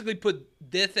basically put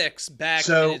Death X back.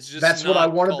 So and it's just that's what I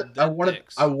wanted. I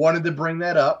wanted to bring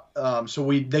that up. So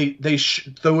they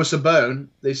throw us a bone.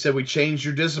 They said we changed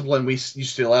your discipline. You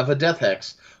still have a Death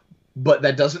Hex, but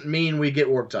that doesn't mean we get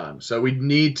warp time. So we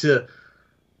need to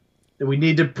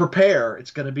prepare.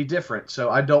 It's going to be different.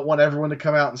 So I don't want everyone to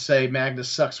come out and say Magnus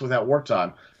sucks without warp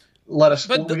time.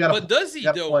 But does he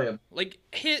though? Like,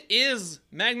 is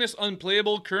Magnus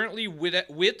unplayable currently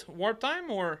with warp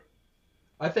time, or?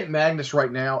 I think Magnus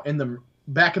right now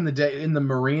back in the day in the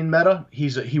Marine meta,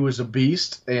 he was a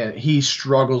beast, and he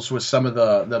struggles with some of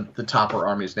the topper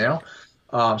armies now.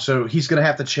 So he's going to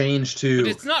have to change to.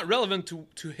 But it's not relevant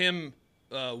to him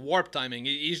warp timing.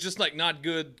 He's just like not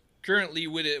good currently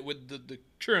with the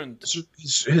current.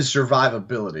 His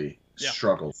survivability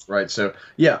struggles, right? So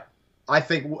yeah. I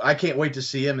think I can't wait to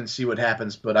see him and see what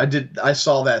happens. But I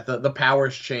saw that the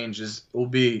powers changes will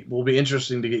be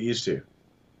interesting to get used to.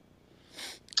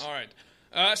 All right.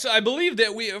 So I believe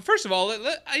that first of all,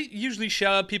 I usually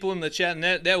shout out people in the chat, and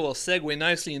that will segue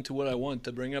nicely into what I want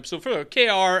to bring up. So for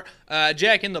KR,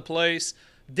 Jack in the place,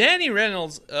 Danny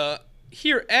Reynolds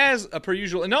here as per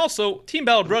usual, and also Team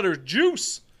Battle Brothers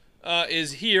Juice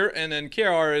is here, and then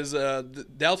KR is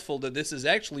doubtful that this is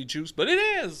actually Juice, but it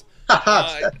is.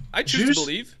 I choose to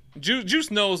believe.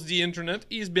 Juice knows the internet.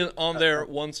 He's been on there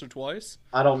once or twice.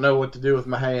 I don't know what to do with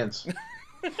my hands.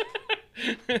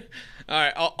 All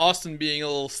right, Austin being a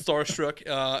little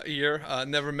starstruck here.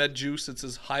 Never met Juice. It's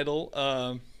his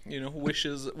idol.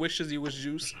 Wishes he was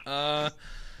Juice.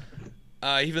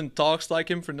 Even talks like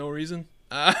him for no reason.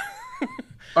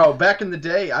 Oh, back in the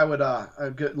day, I would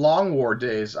Long War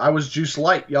days. I was Juice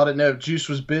Light. Y'all didn't know if Juice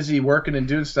was busy working and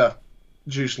doing stuff.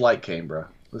 Juice Light came, bro.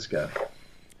 Let's go.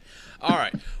 All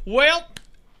right. Well,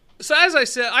 so as I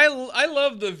said, I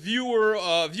love the viewer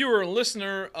and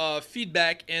listener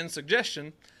feedback and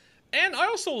suggestion, and I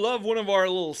also love one of our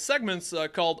little segments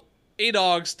called A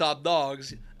Dogs Top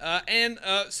Dogs,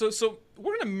 so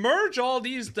we're gonna merge all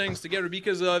these things together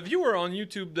because a viewer on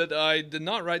YouTube that I did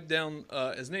not write down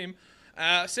his name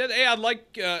said, "Hey, I'd like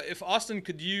if Austin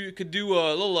could do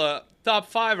a little top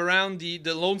 5 around the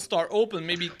Lone Star Open,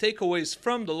 maybe takeaways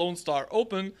from the Lone Star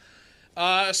Open."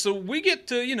 So we get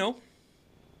to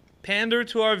pander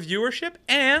to our viewership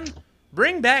and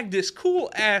bring back this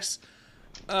cool ass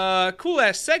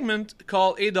segment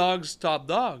called A Dogs Top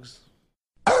Dogs.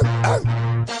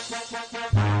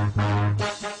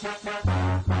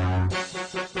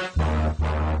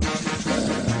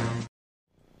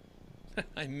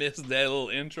 I missed that little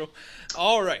intro.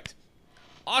 All right,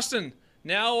 Austin.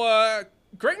 Now,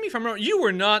 correct me if I'm wrong. You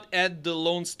were not at the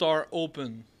Lone Star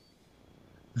Open.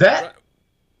 That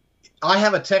I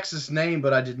have a Texas name,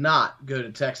 but I did not go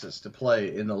to Texas to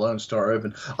play in the Lone Star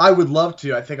Open. I would love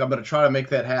to. I think I'm going to try to make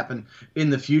that happen in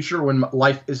the future when my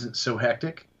life isn't so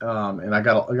hectic. And I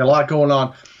got a lot going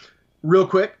on. Real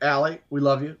quick, Allie, we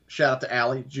love you. Shout out to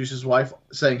Allie, Juice's wife,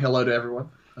 saying hello to everyone.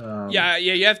 Yeah,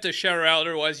 you have to shout her out,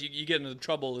 otherwise you get into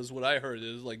trouble. Is what I heard.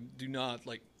 Is like, do not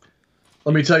like.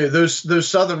 Let me tell you, those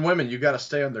Southern women, you got to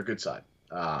stay on their good side.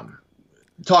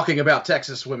 Talking about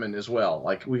Texas women as well,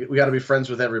 like we got to be friends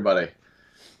with everybody.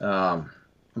 I'm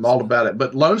all about it.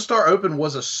 But Lone Star Open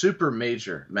was a super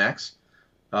major, Max.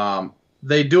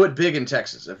 They do it big in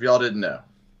Texas, if y'all didn't know.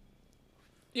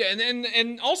 Yeah,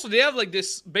 and also they have like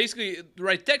this basically,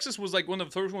 right? Texas was like one of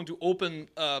the first one to open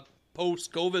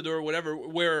post COVID or whatever,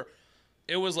 where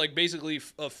it was like basically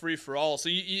a free for all. So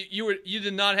you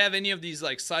did not have any of these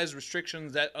like size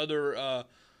restrictions that other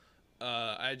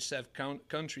I just have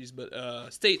countries, but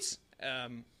states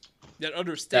that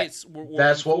other states were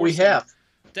that's what we have.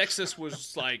 Texas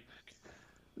was like,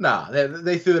 nah,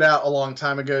 they threw it out a long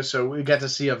time ago, so we got to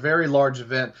see a very large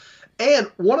event.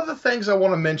 And one of the things I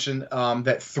want to mention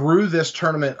that threw this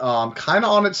tournament kind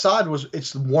of on its side was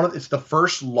it's the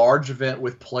first large event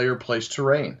with player placed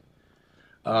terrain.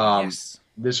 yes.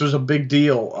 This was a big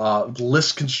deal.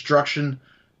 List construction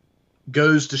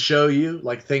goes to show you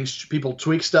like people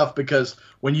tweak stuff because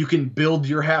when you can build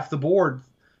your half the board,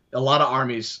 a lot of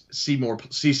armies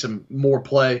see some more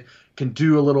play, can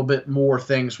do a little bit more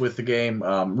things with the game.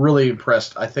 Really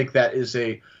impressed. I think that is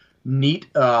a neat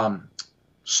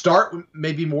start.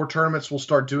 Maybe more tournaments will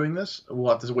start doing this.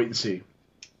 We'll have to wait and see.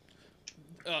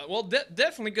 Well,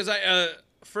 definitely, because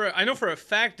I know for a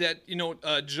fact that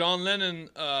John Lennon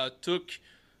took.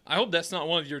 I hope that's not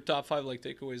one of your top 5 like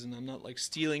takeaways, and I'm not like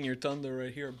stealing your thunder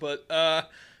right here. But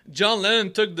John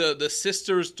Lennon took the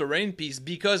Sisters terrain piece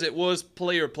because it was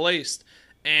player placed,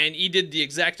 and he did the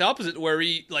exact opposite, where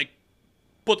he like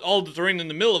put all the terrain in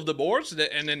the middle of the board,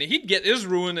 and then he'd get his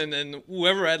ruin, and then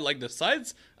whoever had like the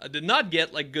sides did not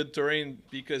get like good terrain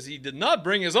because he did not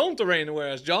bring his own terrain.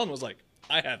 Whereas John was like,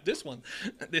 I have this one,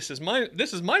 this is my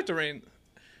terrain.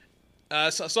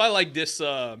 So I like this.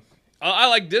 I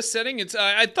like this setting. It's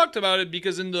I talked about it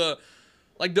because in the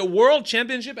World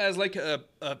Championship has like a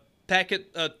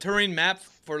packet terrain map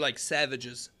for like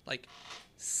savages.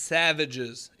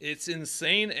 It's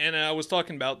insane. And I was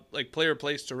talking about like player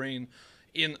placed terrain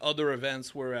in other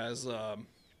events, whereas I'm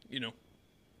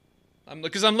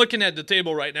looking at the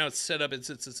table right now. It's set up.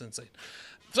 It's insane.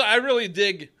 So I really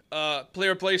dig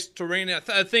player placed terrain.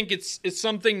 I think it's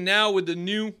something now with the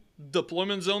new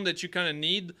deployment zone that you kind of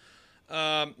need.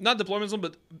 Not deployment zone,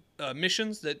 but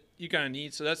missions that you kind of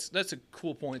need. So that's a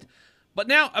cool point. But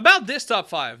now about this top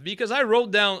 5, because I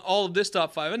wrote down all of this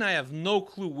top 5, and I have no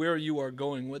clue where you are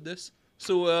going with this.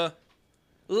 So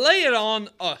lay it on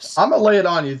us. I'm gonna lay it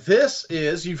on you. This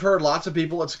is, you've heard lots of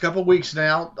people. It's a couple weeks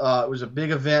now. It was a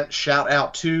big event. Shout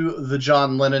out to the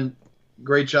John Lennon.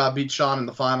 Great job, beat Sean in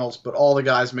the finals. But all the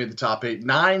guys made the top 8.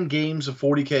 9 games of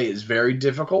 40K is very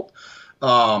difficult,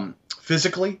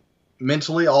 physically,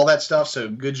 mentally, all that stuff. So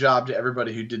good job to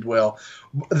everybody who did well.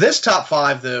 This top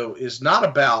 5 though is not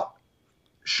about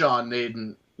Sean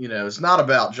Naden. It's not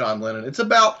about John Lennon. It's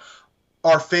about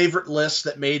our favorite lists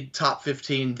that made top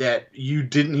 15 that you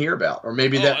didn't hear about, or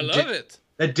maybe that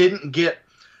didn't get.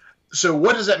 So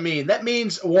what does that mean? That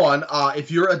means, one,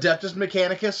 if you're Adeptus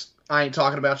Mechanicus, I ain't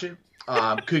talking about you.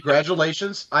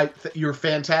 Congratulations. You're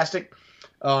fantastic,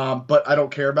 but I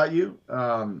don't care about you.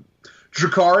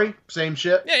 Drakari, same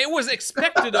shit. Yeah, it was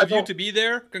expected I of you don't. to be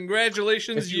there.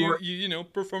 Congratulations, If you were you know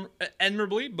performed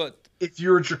admirably, but if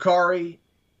you're a Drakari,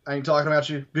 I ain't talking about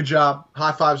you. Good job.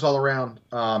 High fives all around.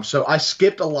 So I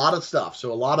skipped a lot of stuff.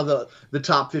 So a lot of the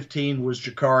top 15 was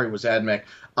Drakari, was Admech.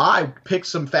 I picked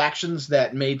some factions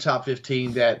that made top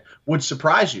 15 that would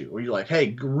surprise you. Where you're like,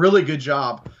 hey, really good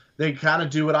job. They kind of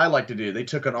do what I like to do. They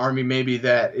took an army maybe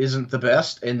that isn't the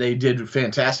best, and they did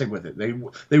fantastic with it.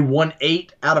 They won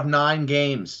 8 out of 9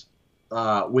 games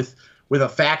with a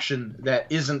faction that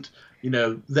isn't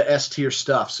the S tier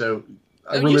stuff. So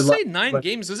I you really love. say 9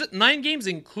 games. Is it 9 games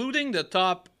including the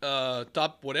top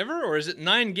whatever, or is it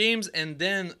 9 games and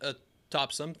then a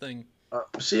top something?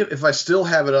 See if I still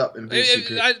have it up in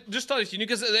BCP. I just thought it's unique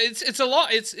because it's a lot.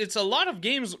 It's a lot of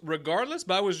games regardless.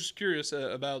 But I was just curious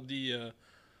about the.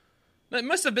 It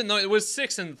must have been no. It was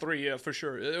 6 and 3 for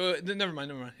sure. Never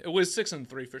mind. It was 6 and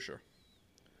 3 for sure.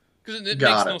 Because it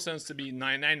makes no sense to be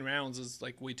nine rounds is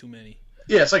like way too many.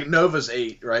 Yeah, it's like Nova's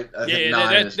 8, right? I think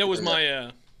 9 that was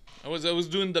my. I was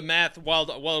doing the math while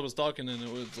I was talking, and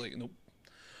it was like nope.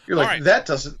 You're like that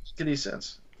doesn't make any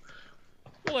sense.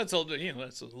 Well, that's all.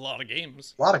 That's a lot of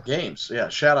games. A lot of games. Yeah.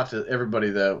 Shout out to everybody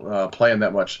though playing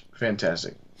that much.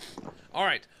 Fantastic. All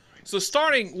right. So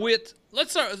starting with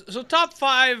let's start. So top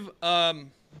 5,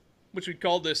 which we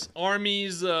call this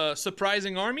armies,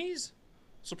 surprising armies,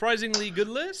 surprisingly good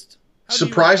list.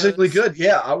 Surprisingly good.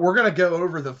 Yeah, we're gonna go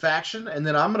over the faction, and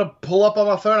then I'm gonna pull up on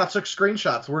my phone. I took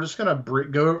screenshots. We're just gonna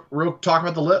talk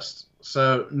about the list.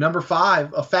 So number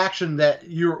 5, a faction that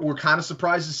we're kind of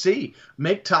surprised to see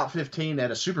make top 15 at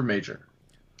a super major.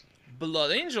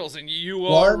 Blood Angels, and you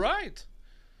are right.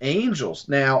 Angels.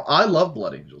 Now I love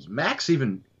Blood Angels. Max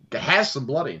even has some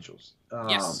Blood Angels.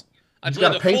 Yes, I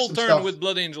played a full turn with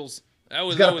Blood Angels. That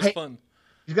was fun.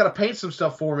 He's got to paint some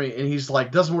stuff for me, and he's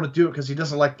like doesn't want to do it because he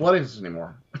doesn't like Blood Angels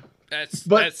anymore.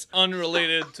 That's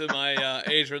unrelated to my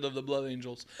hatred of the Blood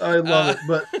Angels. I love it.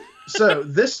 But so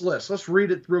this list, let's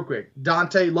read it real quick.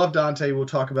 Dante, love Dante. We'll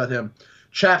talk about him.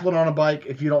 Chaplain on a bike.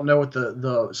 If you don't know what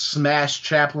the smash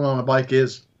chaplain on a bike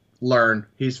is, learn.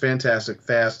 He's fantastic,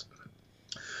 fast.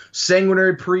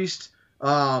 Sanguinary Priest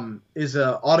is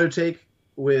a auto take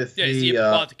with he's the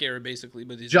apothecary basically,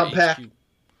 but he's jump pack.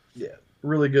 Yeah,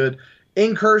 really good.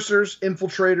 Incursors,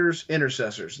 infiltrators,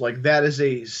 intercessors. Like that is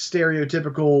a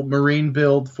stereotypical Marine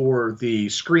build for the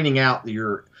screening out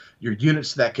your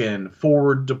units that can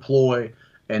forward deploy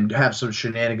and have some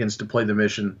shenanigans to play the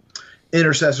mission.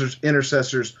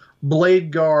 Intercessors,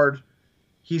 Blade Guard.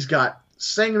 He's got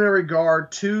Sanguinary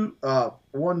Guard, 2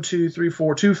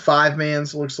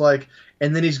 5-mans looks like,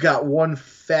 and then he's got 1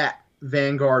 fat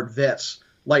Vanguard Vets,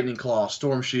 Lightning Claw,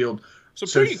 Storm Shield. So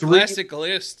pretty classic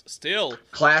list still.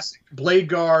 Classic. Blade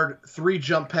Guard, 3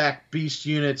 jump pack beast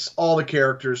units, all the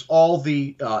characters, all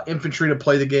the infantry to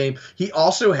play the game. He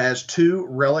also has 2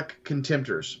 relic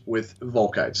contemptors with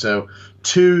Volkite. So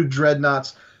 2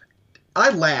 dreadnoughts. I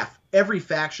laugh. Every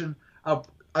faction, I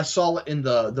saw it in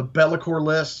the Bellicor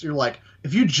list. You're like,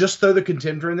 if you just throw the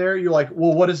contemptor in there, you're like,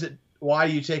 well, what is it? Why are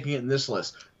you taking it in this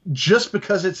list? Just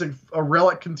because it's a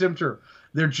relic contemptor.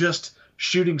 They're just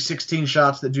shooting 16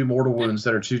 shots that do mortal wounds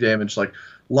that are 2 damage. Like a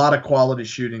lot of quality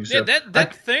shooting. So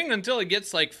that thing until it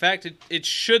gets like it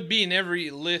should be in every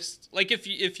list. Like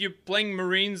if you're playing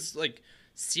Marines like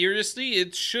seriously,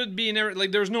 it should be in every.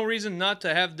 Like there's no reason not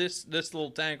to have this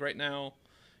little tank right now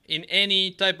in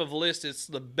any type of list. It's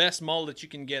the best model that you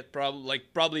can get.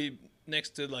 Probably next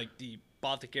to like the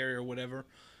apothecary or whatever.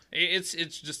 It's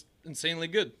just insanely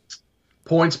good.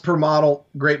 Points per model,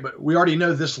 great, but we already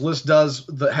know this list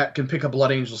can pick up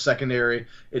Blood Angel secondary.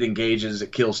 It engages,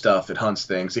 it kills stuff, it hunts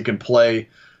things. It can play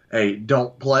a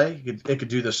don't play. It could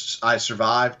do this I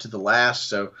survive to the last.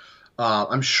 So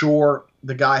I'm sure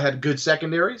the guy had good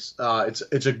secondaries.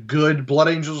 It's a good Blood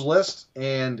Angels list,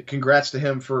 and congrats to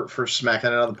him for smacking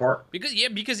it out of the park.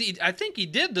 Because I think he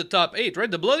did the top 8,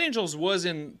 right? The Blood Angels was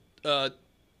in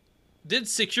did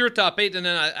secure top 8, and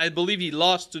then I believe he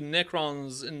lost to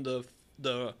Necrons in the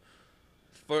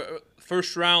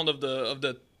first round of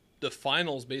the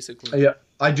finals, basically. Yeah,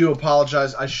 I do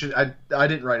apologize. I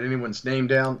didn't write anyone's name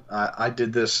down. I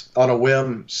did this on a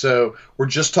whim, so we're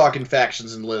just talking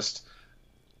factions and list.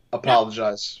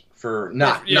 Apologize for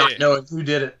not knowing who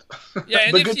did it. Yeah,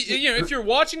 and if you're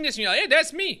watching this and you're like, hey,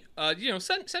 that's me.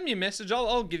 Send me a message.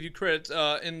 I'll give you credit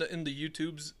in the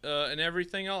YouTubes and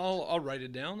everything. I'll write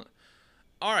it down.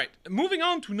 All right, moving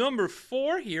on to number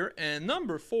 4 here, and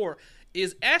number 4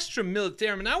 is Astra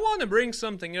Militarum, and I want to bring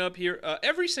something up here.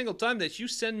 Every single time that you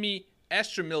send me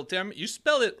Astromilitarum, you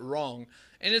spell it wrong,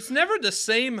 and it's never the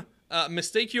same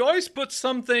mistake. You always put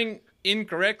something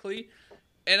incorrectly,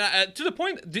 and to the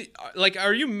point,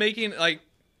 are you making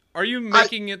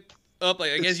it up?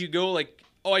 Like, I guess you go like,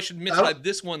 oh, I should mistype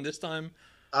this one this time.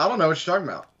 I don't know what you're talking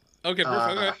about. Okay,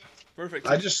 perfect. Perfect.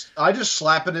 I just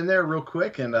slap it in there real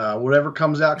quick, and whatever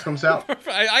comes out comes out.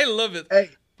 I love it. Hey,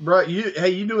 bro,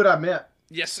 you knew what I meant.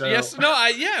 Yes, so. yes, no,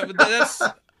 but that's.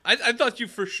 I thought you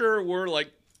for sure were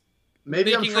like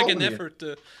maybe making like an effort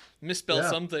to misspell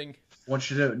something. I want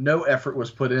you to know, no effort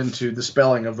was put into the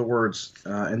spelling of the words,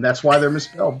 and that's why they're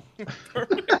misspelled.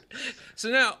 Perfect. So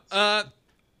now,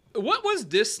 what was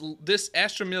this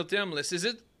Astromilitarum list? Is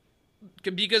it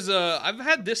because I've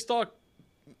had this talk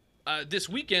this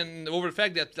weekend over the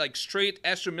fact that like straight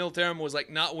Astromilitarum was like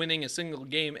not winning a single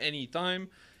game anytime,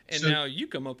 and now you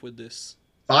come up with this.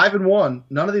 5-1.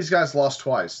 None of these guys lost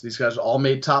twice. These guys all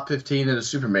made top 15 in a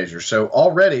super major. So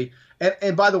already,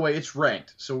 and by the way, it's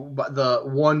ranked. So the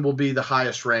one will be the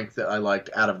highest rank that I liked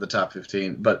out of the top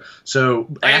 15. But so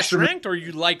highest ranked, or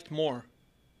you liked more?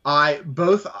 I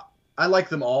like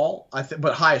them all.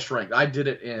 But highest ranked. I did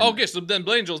it in. Okay, so then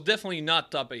Blood Angels definitely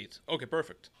not top 8. Okay,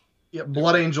 perfect. Yeah,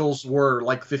 Blood Angels were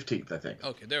like 15th, I think.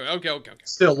 Okay, there. Okay.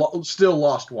 Still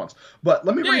lost once. But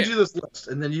let me read you this list,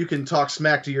 and then you can talk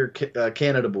smack to your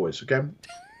Canada boys, okay?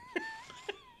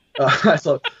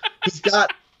 So he's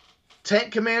got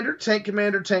Tank Commander, Tank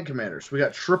Commander, Tank Commanders. We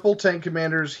got triple Tank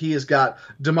Commanders. He has got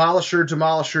Demolisher,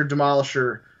 Demolisher,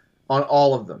 Demolisher on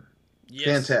all of them.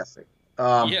 Yes. Fantastic.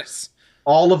 Yes.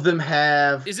 All of them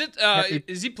have...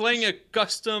 Is he playing a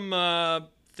custom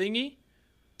thingy?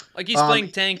 Like he's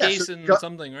playing tank ace and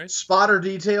something, right? Spotter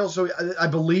details. So I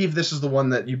believe this is the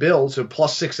one that you build. So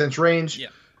plus 6-inch range. Yeah.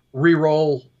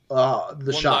 Reroll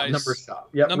the shot, dice. number of shot.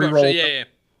 Yep. Reroll.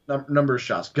 Number of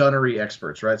shots. Gunnery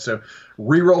experts, right? So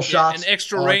reroll shots. And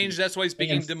extra range. That's why he's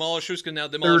picking demolishers, because now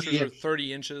demolishers are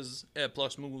 30 inches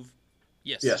plus move.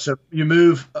 Yes. Yeah. So you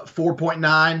move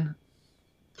 4.9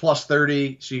 plus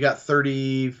 30. So you got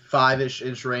 35-ish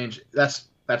inch range. That's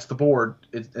the board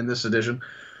in this edition.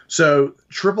 So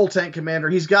triple Tank Commander,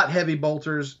 he's got heavy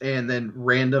bolters and then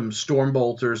random storm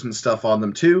bolters and stuff on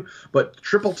them too. But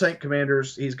triple Tank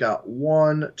Commanders, he's got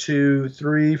 1, 2,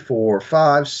 3, 4,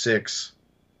 5, 6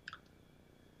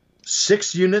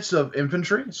 units of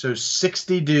infantry. So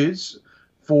 60 dudes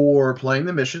for playing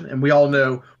the mission. And we all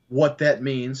know what that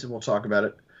means, and we'll talk about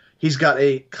it. He's got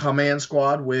a command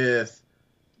squad with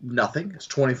nothing. It's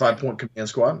 25-point command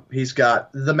squad. He's got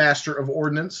the Master of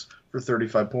Ordnance for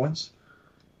 35 points.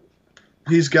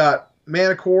 He's got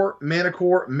Mana Core,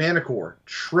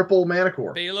 triple Mana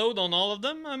Core. Payload on all of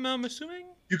them, I'm assuming?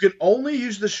 You can only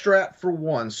use the strat for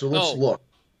one, so let's look.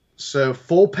 So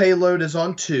full payload is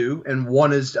on 2, and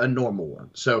 1 is a normal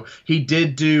one. So he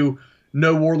did do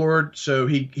no Warlord, so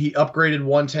he upgraded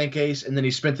 1 Tank Ace, and then he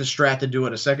spent the strat to do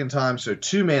it a second time, so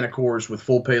 2 Mana Cores with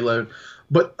full payload.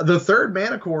 But the third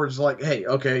Mana Core is like, hey,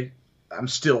 okay, I'm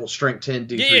still Strength 10,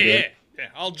 D3 damage. Yeah,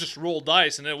 I'll just roll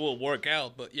dice and it will work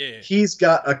out, but yeah. He's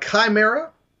got a Chimera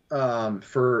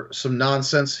for some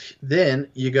nonsense. Then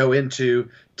you go into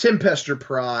Tempester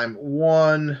Prime,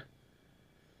 1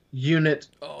 unit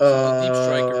of Deep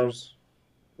Strikers.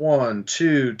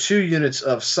 2 units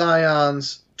of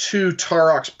Scions, 2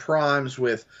 Tarox Primes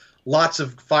with lots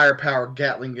of firepower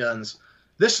Gatling guns.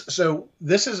 This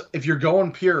is, if you're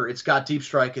going pure, it's got deep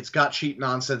strike, it's got cheap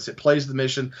nonsense, it plays the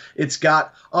mission, it's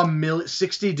got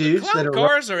 60 dudes the clown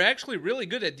cars are actually really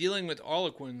good at dealing with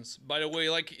Harlequins, by the way,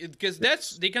 like, because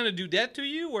they kind of do that to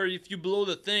you, where if you blow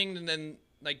the thing, and then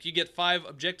like you get 5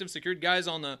 objective secured guys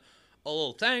on a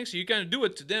little tank, so you kind of do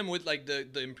it to them with like the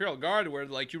Imperial Guard, where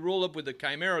like you roll up with the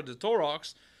Chimera, the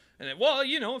Torox, and then, well,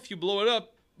 you know, if you blow it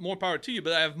up, more power to you,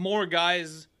 but I have more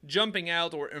guys jumping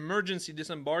out or emergency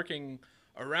disembarking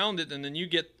around it, and then you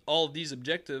get all of these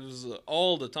objectives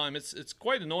all the time. It's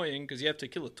quite annoying because you have to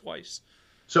kill it twice.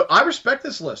 So I respect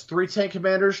this list. 3 Tank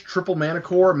Commanders, triple Mana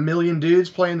Core, 1 million dudes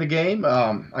playing the game.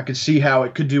 I could see how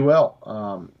it could do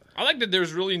well. I like that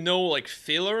there's really no like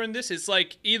filler in this. It's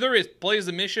like either it plays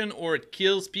the mission or it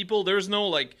kills people. There's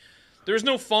no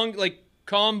fun like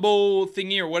combo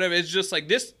thingy or whatever. It's just like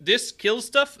this kills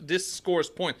stuff, this scores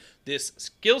point.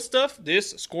 This kills stuff,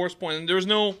 this scores point. And there's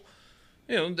no,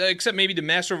 you know, except maybe the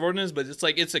Master of Ordnance, but it's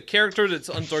like it's a character that's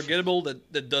untargetable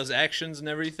that does actions and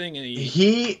everything. And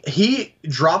he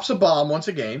drops a bomb once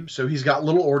a game, so he's got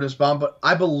little ordnance bomb. But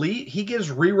I believe he gives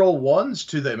reroll 1s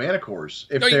to the Mana Cores.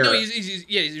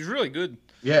 He's really good.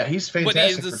 Yeah, he's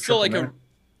fantastic. But he's still like a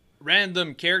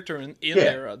random character in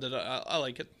there that I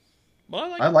like it.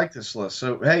 Well, I like this list.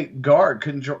 So hey, Guard,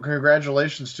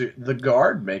 congratulations to the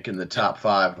Guard making the top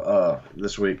 5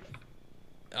 this week.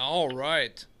 All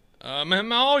right.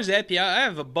 I'm always happy. I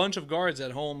have a bunch of guards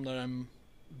at home that I'm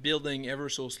building ever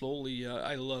so slowly.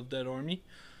 I love that army.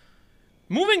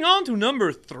 Moving on to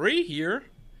number 3 here,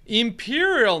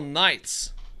 Imperial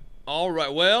Knights. All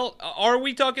right. Well, are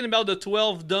we talking about the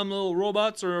 12 dumb little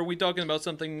robots, or are we talking about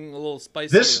something a little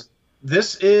spicier?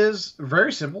 This is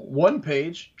very simple. 1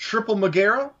 page, triple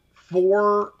Megara,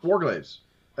 4 Warglaives.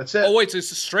 That's it. Oh wait, so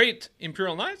it's straight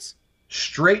Imperial Knights?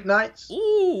 Straight Knights.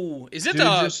 Ooh, is it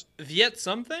Viet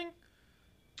something?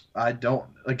 I don't.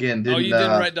 Again, didn't. Oh, you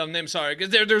didn't write down the name. Sorry, because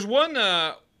there's one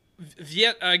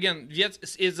Viet. Again, Viet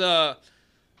is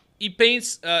he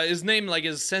paints his name like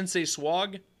his Sensei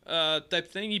Swag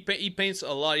type thing. He paints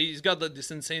a lot. He's got this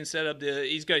insane setup.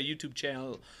 He's got a YouTube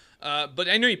channel. But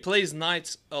I know he plays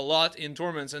Knights a lot in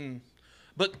tournaments,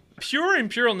 but pure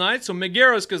Imperial Knights, so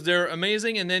Megaras, because they're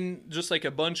amazing, and then just like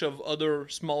a bunch of other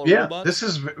smaller robots. This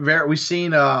is very. We've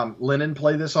seen Lennon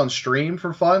play this on stream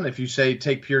for fun. If you say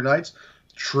take pure Knights,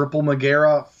 triple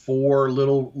Megara, 4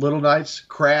 little Knights,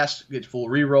 crash, get full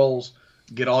rerolls,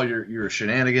 get all your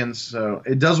shenanigans. So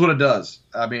it does what it does.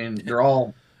 I mean, they're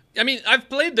all. I mean, I've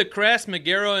played the Crass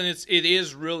Megara, and it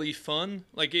is really fun.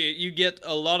 Like, you get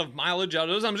a lot of mileage out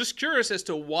of those. I'm just curious as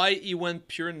to why he went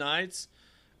pure Knights.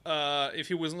 If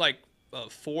he wasn't, like,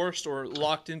 forced or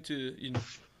locked into,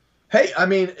 Hey, I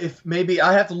mean, if maybe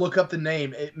I have to look up the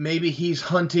name. Maybe he's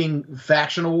hunting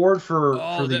faction award for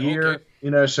the year.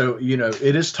 Okay. So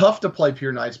it is tough to play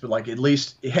pure Knights, but like at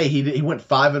least, hey, he went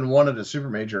 5-1 at a super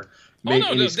major. Maybe,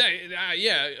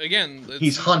 again, maybe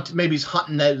he's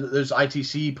hunting those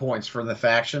ITC points for the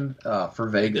faction for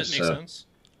Vegas. That makes sense.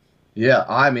 Yeah,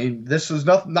 I mean, this is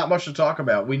not much to talk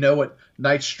about. We know what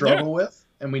Knights struggle with,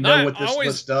 and we know what this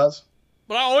list does.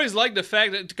 But I always like the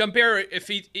fact that to compare if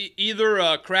he either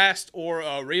Krast or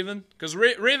Raven, because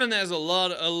Raven has a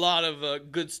lot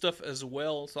of good stuff as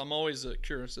well. So I'm always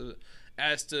curious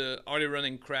as to are they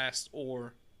running Krast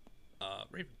or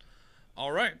Raven.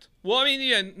 All right. Well, I mean,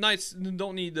 yeah, Knights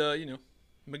don't need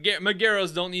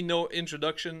Megaras don't need no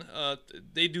introduction.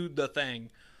 They do the thing.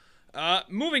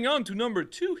 Moving on to number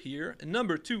 2 here. And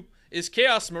number 2 is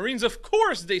Chaos Marines. Of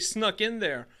course, they snuck in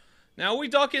there. Now, are we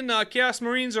talking Chaos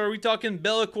Marines or are we talking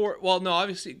Bellicor? Well, no,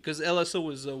 obviously, because LSO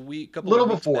was a little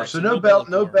before. So no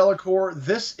Bellicor.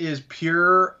 This is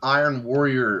pure Iron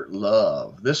Warrior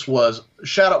love. This was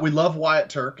shout out. We love Wyatt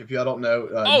Turk. If y'all don't know,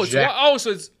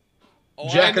 so it's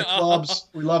Jack of Clubs.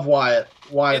 We love Wyatt.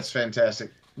 Wyatt's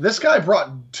fantastic. This guy brought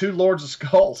 2 Lords of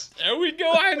Skulls. There we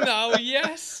go. I know.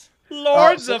 Yes.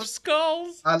 Lords of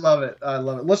Skulls. I love it.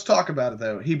 Let's talk about it,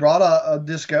 though. He brought a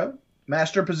disco,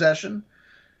 Master Possession,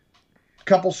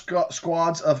 couple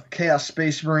squads of Chaos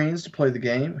Space Marines to play the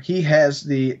game. He has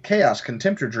the Chaos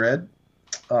Contemptor Dread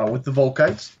with the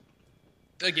Volkites.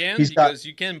 Again, because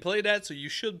you can play that, so you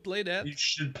should play that. You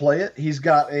should play it. He's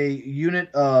got a unit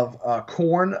of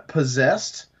Khorne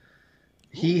Possessed.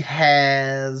 He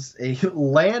has a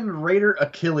Land Raider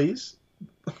Achilles.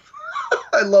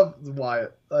 I love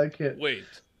Wyatt. I can't. Wait.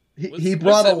 He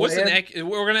brought we're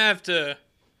going to have to...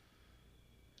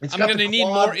 I'm going to need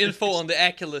more info on the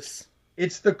Achilles.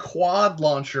 It's the quad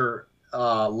launcher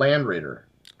Land Raider.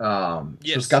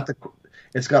 Yes. So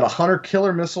it's got a Hunter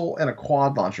Killer Missile and a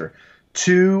quad launcher.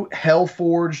 2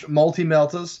 Hellforged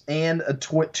multi-meltas and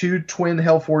 2 twin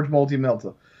Hellforged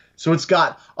multi-melta. So it's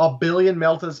got a billion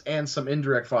meltas and some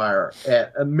indirect fire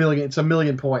at a million. It's a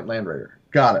 1,000,000 point Land Raider.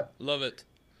 Got it. Love it.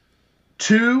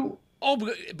 2. Oh,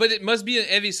 but it must be an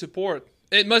heavy support.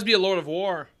 It must be a Lord of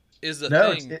War. Is the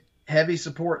thing? No, heavy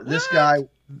support. What?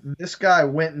 This guy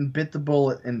went and bit the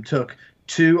bullet and took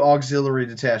 2 auxiliary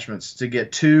detachments to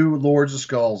get 2 Lords of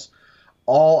Skulls,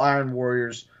 all Iron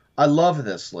Warriors. I love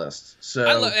this list.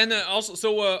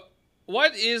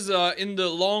 What is in the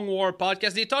Long War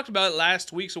podcast? They talked about it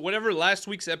last week. So whatever last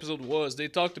week's episode was, they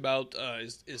talked about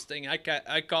his thing. I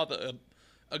caught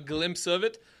a glimpse of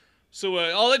it. So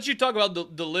I'll let you talk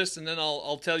about the list, and then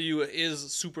I'll tell you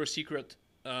his super secret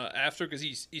after, because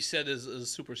he said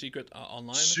his super secret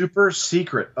online. Super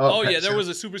secret. Oh yeah, there was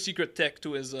a super secret tech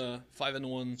to his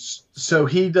 5-1. So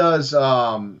he does.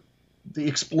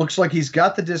 Looks like he's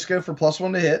got the disco for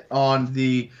 +1 to hit on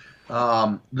the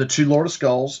 2 Lord of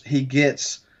Skulls. He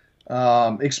gets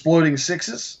exploding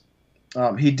 6s.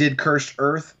 He did Cursed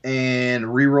Earth and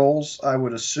rerolls, I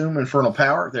would assume, Infernal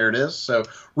Power. There it is. So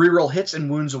reroll hits and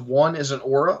wounds of 1 is an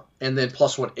aura, and then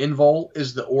 +1 invul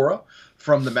is the aura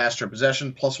from the Master of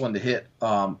Possession, +1 to hit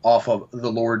off of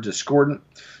the Lord Discordant.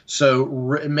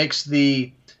 So it makes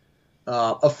the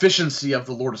efficiency of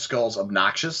the Lord of Skulls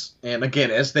obnoxious. And again,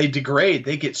 as they degrade,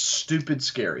 they get stupid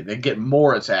scary. They get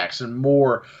more attacks and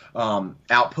more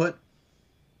output.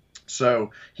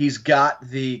 So he's got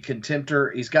the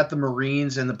Contemptor, he's got the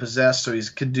Marines and the Possessed, so he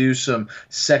could do some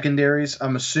secondaries.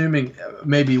 I'm assuming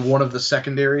maybe one of the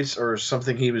secondaries or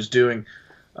something he was doing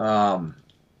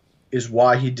is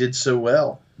why he did so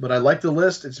well. But I like the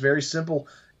list. It's very simple.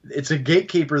 It's a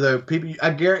gatekeeper though. People,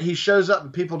 I guarantee he shows up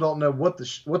and people don't know what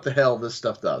the hell this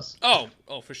stuff does. Oh,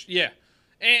 for sure. Yeah.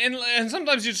 And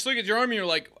sometimes you just look at your army, you're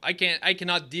like, I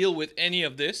cannot deal with any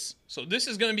of this. So this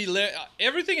is going to be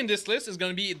everything in this list is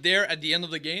going to be there at the end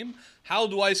of the game. How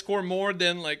do I score more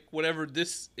than like whatever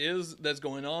this is that's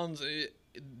going on? So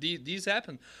these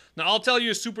happen. Now I'll tell you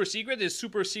a super secret. His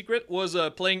super secret was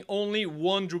playing only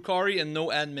one Drukhari and no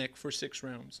Admech for 6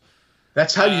 rounds.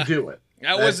 That's how you do it.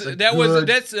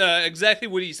 That's exactly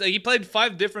what he said. He played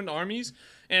 5 different armies.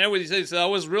 And that's what he said. So I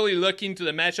was really lucky into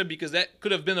the matchup because that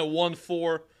could have been a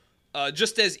 1-4,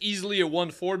 just as easily a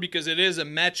 1-4 because it is a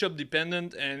matchup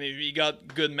dependent, and he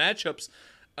got good matchups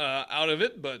out of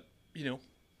it. But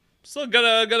still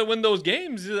gotta win those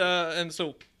games, and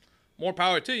so more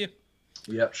power to you.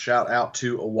 Yep. Shout out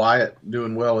to Wyatt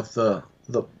doing well with the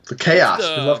chaos.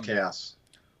 We love chaos.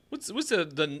 What's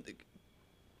the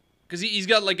because he's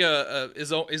got like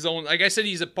his own. Like I said,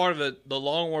 he's a part of the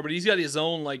Long War, but he's got his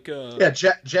own like.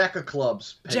 Jack of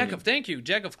Clubs. Thank you.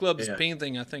 Jack of Clubs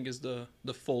painting. I think is the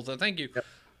full. Thank you. Yep.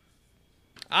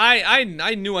 I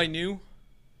knew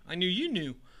you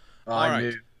knew. All right.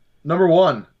 Knew. Number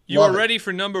 1. You are ready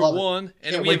for number 1,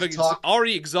 and we have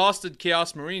already exhausted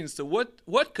Chaos Marines. So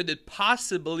what could it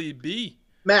possibly be?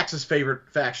 Max's favorite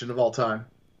faction of all time.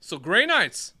 So Grey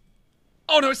Knights.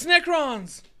 Oh no, it's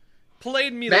Necrons.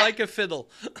 Played me like a fiddle.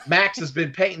 Max has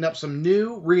been painting up some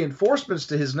new reinforcements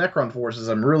to his Necron forces.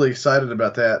 I'm really excited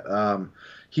about that.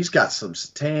 He's got some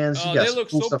Satans. Oh, they look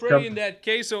so pretty in that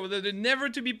case over there. They're never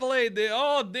to be played. They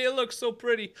look so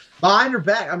pretty. Mine are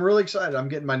back. I'm really excited. I'm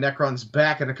getting my Necrons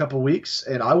back in a couple weeks,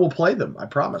 and I will play them. I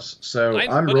promise. So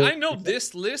I know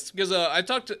this list because I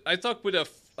talked with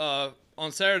a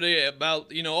on Saturday about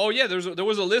there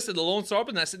was a list of the Lone Star,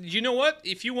 and I said, you know what?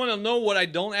 If you want to know what I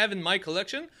don't have in my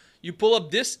collection. You pull up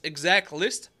this exact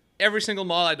list, every single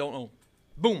mod I don't own.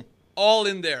 Boom. All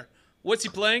in there. What's he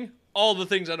playing? All the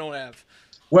things I don't have.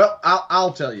 Well,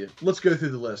 I'll tell you. Let's go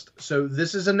through the list. So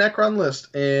this is a Necron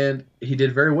list, and he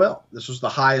did very well. This was the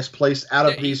highest placed out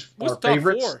of these our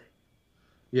favorites. 4.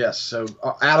 Yes, so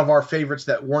out of our favorites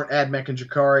that weren't Admech and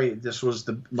Drukhari, this was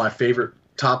my favorite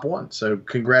top one. So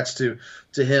congrats to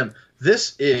him.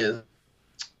 This is, let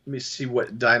me see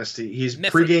what dynasty. He's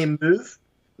pregame move.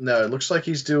 No, it looks like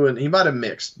he might have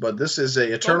mixed, but this is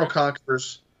a Eternal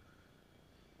Conquerors.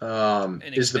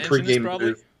 Is the pregame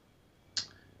move.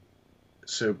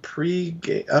 So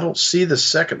pregame, I don't see the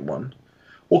second one.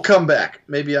 We'll come back.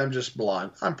 Maybe I'm just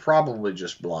blind. I'm probably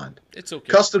just blind. It's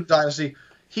okay. Custom Dynasty.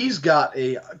 He's got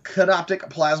a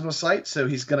Canoptic Plasma Sight, so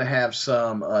he's going to have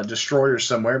some destroyers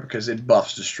somewhere because it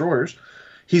buffs destroyers.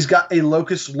 He's got a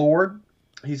Locust Lord.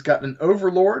 He's got an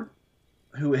Overlord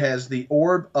who has the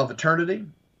Orb of Eternity.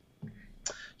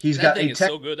 That thing is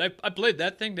so good. I played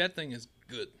that thing. That thing is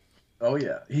good. Oh,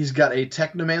 yeah. He's got a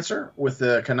Technomancer with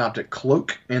the Canoptic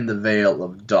Cloak and the Veil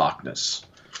of Darkness.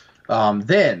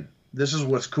 Then, this is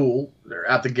what's cool. They're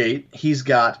out the gate. He's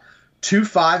got 2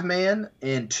 5-man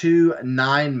and 2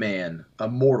 9-man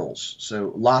Immortals.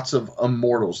 So, lots of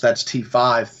Immortals. That's T5,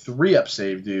 3-up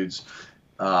save dudes.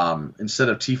 Instead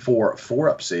of T4,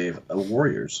 4-up save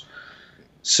Warriors.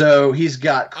 So, he's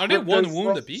got... Are they 1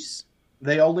 wound apiece?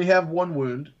 They only have 1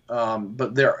 wound,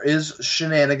 but there is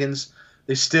shenanigans.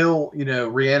 They still,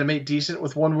 reanimate decent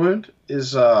with 1 wound.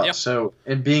 So,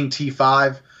 and being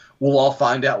T5, we'll all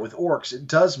find out with orcs, it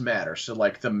does matter. So,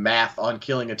 like the math on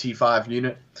killing a T5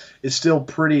 unit is still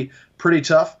pretty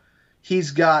tough.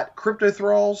 He's got Crypto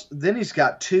Thralls. Then he's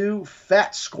got 2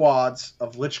 fat squads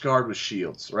of Lich Guard with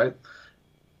shields. Right,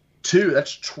 2.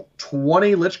 That's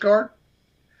 20 Lich Guard.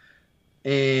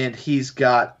 And he's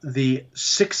got the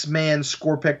 6-man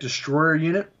Scorpec Destroyer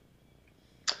unit.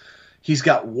 He's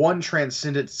got 1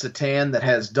 Transcendent Satan that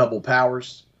has double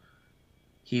powers.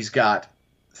 He's got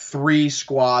 3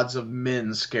 squads of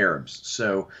Men Scarabs.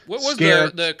 So what was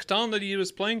the Catan that he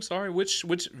was playing? Sorry, which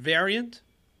variant?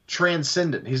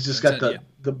 Transcendent. He's just got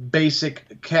the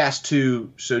basic cast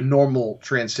 2, so normal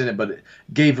Transcendent, but it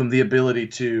gave him the ability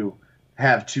to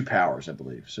have 2 powers, I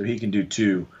believe. So he can do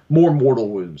 2 more mortal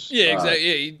wounds. Yeah, exactly.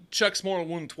 He chucks mortal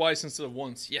wound twice instead of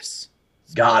once. Yes.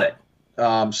 Got it.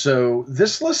 So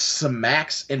this lists some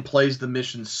max and plays the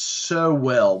mission so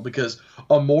well because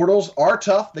Immortals are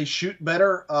tough. They shoot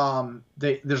better.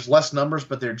 There's less numbers,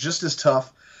 but they're just as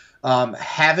tough.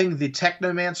 Having the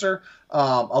Technomancer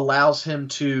allows him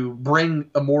to bring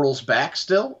Immortals back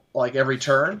still, like every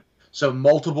turn. So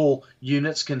multiple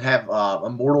units can have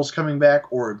Immortals coming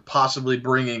back, or possibly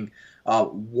bringing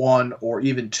one or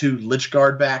even two Lich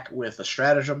Guard back with a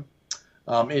stratagem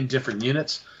in different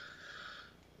units.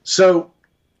 So,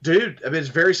 dude, I mean, it's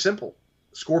very simple.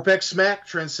 Scorpex smack,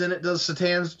 Transcendent does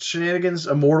Satan's shenanigans,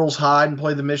 Immortals hide and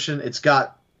play the mission. It's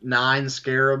got 9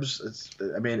 Scarabs.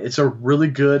 It's a really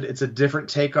good, it's a different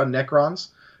take on Necrons.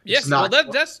 Yes, well,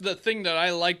 that's the thing that I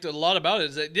liked a lot about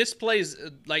it, is that this plays,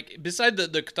 like, beside the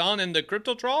Catan and the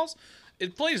Crypto Trolls,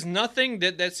 it plays nothing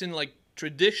that's in, like,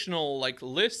 traditional, like,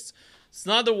 lists. It's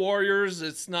not the Warriors,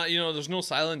 it's not, there's no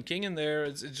Silent King in there,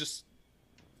 it's just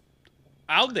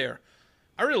out there.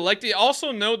 I really liked it.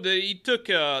 Also note that he took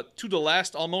to the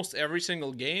last almost every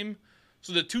single game.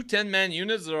 So the 2 10-man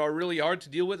units that are really hard to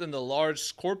deal with in the large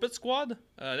Scorpit squad,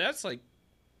 that's like,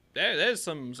 that is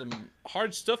some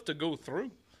hard stuff to go through.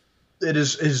 It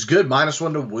is good.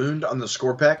 -1 to wound on the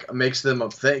Scorpec makes them a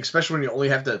thing, especially when you only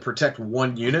have to protect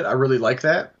one unit. I really like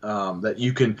that. That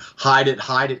you can hide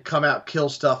it, come out, kill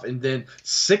stuff, and then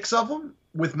 6 of them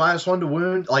with -1 to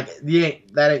wound. Like you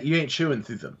ain't chewing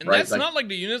through them. And right? that's not like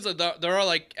the units that are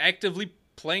like actively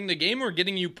playing the game or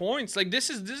getting you points. Like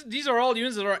these are all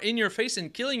units that are in your face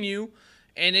and killing you,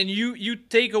 and then you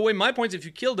take away my points if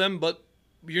you kill them, but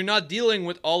you're not dealing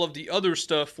with all of the other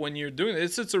stuff when you're doing it.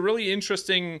 It's a really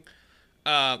interesting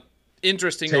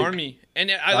army,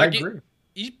 and I agree.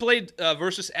 He played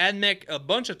versus Admech a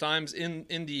bunch of times in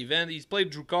the event. He's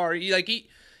played Drukhari.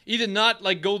 He did not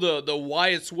like go the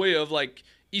Wyatt's way of like,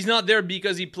 he's not there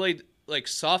because he played like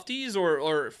softies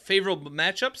or favorable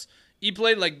matchups. He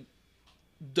played like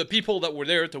the people that were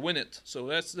there to win it. So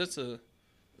that's a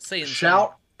saying.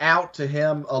 Shout out to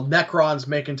him. Necron's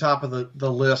making top of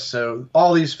the list. So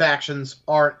all these factions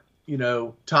aren't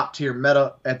top tier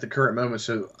meta at the current moment.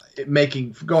 So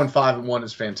going 5-1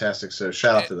 is fantastic. So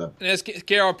shout out to them. And as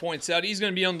KR points out, he's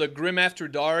going to be on the Grim After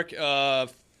Dark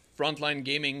Frontline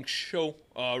Gaming show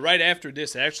right after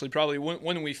this. Actually, probably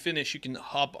when we finish, you can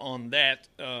hop on that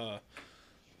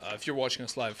if you're watching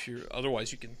us live.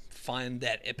 Otherwise, you can find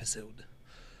that episode.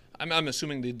 I'm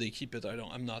assuming they keep it.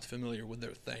 I'm not familiar with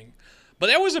their thing, but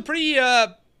that was a pretty.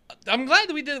 I'm glad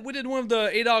that we did one of the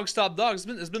A-Dogs Top Dogs.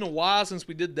 It's been a while since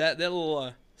we did that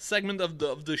little segment of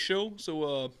the show.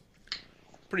 So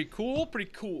pretty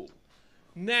cool.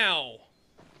 Now,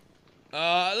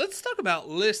 let's talk about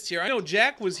lists here. I know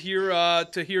Jack was here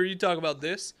to hear you talk about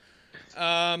this.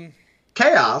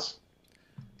 Chaos.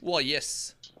 Well,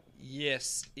 yes,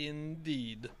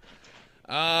 indeed.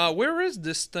 Where is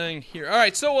this thing here? All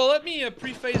right, so let me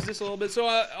preface this a little bit. So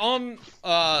on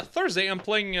Thursday, I'm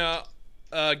playing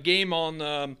a game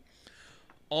on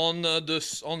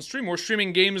stream. We're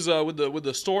streaming games with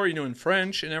the store, in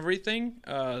French and everything.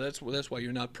 That's why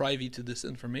you're not privy to this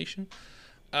information,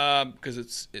 because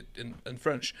it's in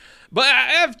French. But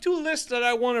I have 2 lists that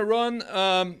I want to run.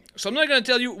 So I'm not going to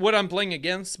tell you what I'm playing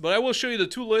against, but I will show you the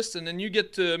 2 lists, and then you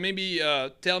get to maybe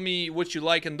tell me what you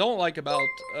like and don't like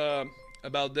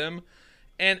about them.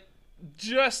 And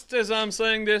just as I'm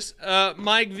saying this,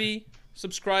 Mike V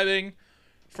subscribing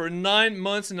for 9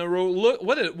 months in a row. Look,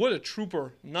 what a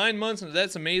trooper. 9 months, and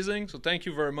that's amazing. So thank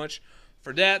you very much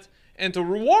for that. And to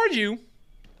reward you,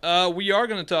 we are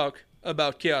going to talk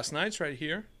about Chaos Knights right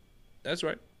here. That's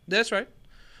right.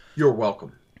 You're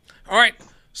welcome. All right.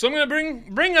 So I'm going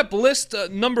to bring up list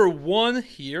number 1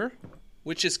 here,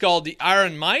 which is called the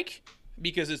Iron Mike,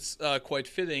 because it's quite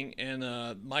fitting, and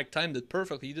Mike timed it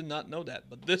perfectly. He did not know that,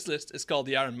 but this list is called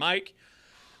the Iron Mike.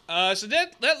 So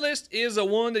that list is a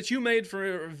one that you made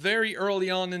for very early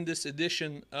on in this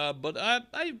edition, but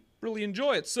I really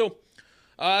enjoy it. So,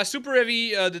 super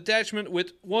heavy detachment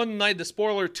with 1 Knight the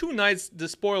Spoiler, 2 Knights the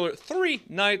Spoiler, 3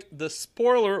 Knight the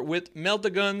Spoiler with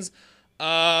Melt-A-Guns,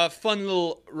 fun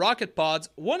little rocket pods.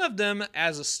 One of them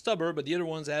has a stubber, but the other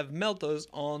ones have Meltas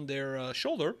on their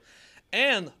shoulder.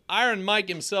 And Iron Mike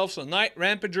himself, so Knight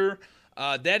Rampager.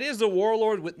 That is the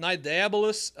Warlord with Knight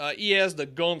Diabolus. He has the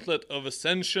Gauntlet of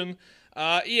Ascension.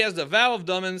 He has the Vow of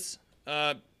Dominance.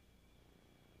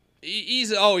 He's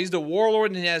the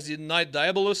Warlord, and he has the Knight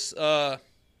Diabolus.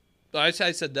 I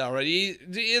said that already.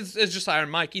 It's just Iron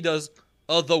Mike. He does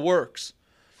the works.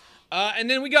 And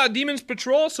then we got Demon's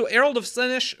Patrol, so Herald of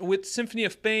Slaanesh with Symphony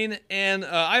of Pain, and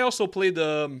I also played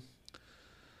the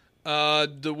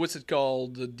what's it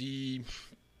called? The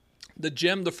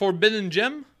gem, the Forbidden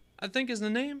Gem, I think is the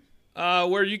name.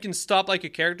 Where you can stop like a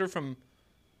character from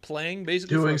playing,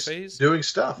 basically for a phase. Doing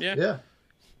stuff. Yeah.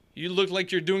 You look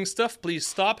like you're doing stuff. Please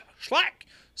stop. Schlack.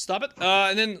 Stop it.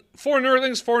 And then 4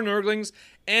 Nurglings,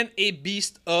 and a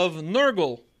Beast of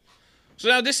Nurgle. So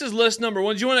now this is list number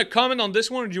 1. Do you want to comment on this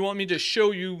one, or do you want me to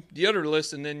show you the other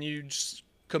list and then you just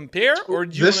compare, or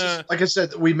do you This want is, like I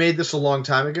said, we made this a long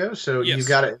time ago, so you Yes.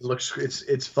 got it. It looks,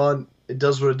 it's fun. It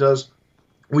does what it does.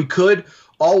 We could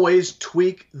always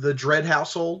tweak the Dread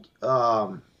household.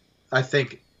 I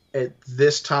think at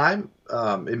this time,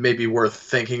 it may be worth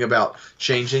thinking about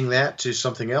changing that to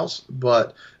something else.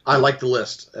 But I like the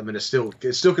list. I mean, it still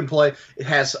can play. It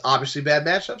has obviously bad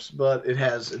matchups, but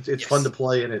it's fun to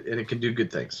play, and it can do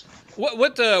good things.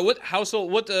 what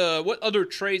household what other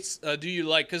traits do you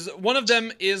like? Because one of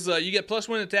them is you get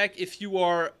 +1 attack if you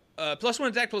are +1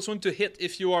 attack +1 to hit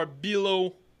if you are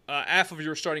below half of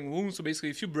your starting wounds. So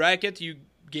basically, if you bracket, you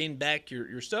gain back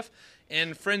your stuff.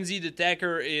 And frenzied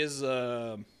attacker is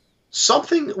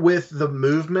Something with the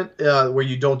movement where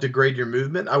you don't degrade your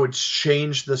movement. I would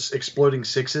change this exploding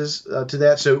sixes to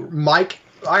that. So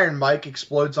Iron Mike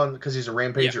explodes on because he's a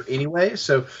rampager anyway.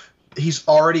 So he's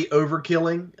already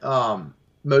overkilling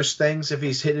most things if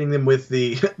he's hitting them with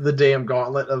the damn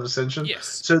gauntlet of ascension.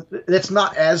 Yes. So that's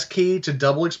not as key to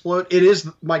double explode. It is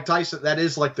Mike Tyson. That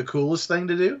is like the coolest thing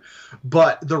to do.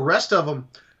 But the rest of them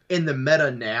in the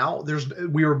meta now,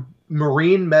 we were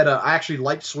Marine meta. I actually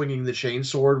liked swinging the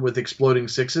chainsword with exploding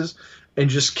sixes and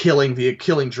just killing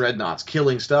dreadnoughts,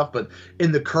 killing stuff. But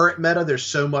in the current meta, there's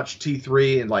so much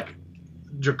T3 and like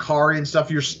Drakari and stuff.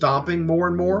 You're stomping more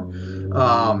and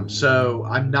more. So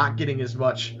I'm not getting as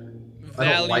much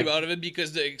value out of it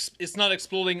because it's not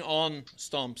exploding on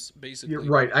stomps, basically. You're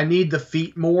right. I need the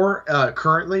feet more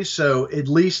currently. So at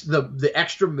least the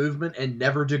extra movement and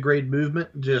never degrade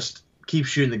movement just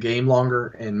keeps you in the game longer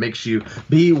and makes you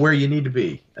be where you need to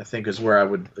be, I think is where I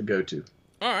would go to.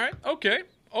 All right. Okay.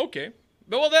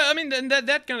 But well,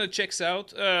 that kind of checks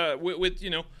out with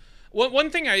one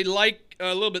thing I like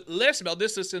a little bit less about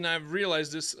this list, and I've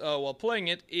realized this while playing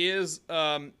it, is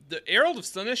the Herald of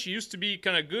Stunish used to be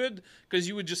kind of good because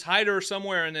you would just hide her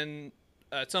somewhere and then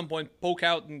at some point poke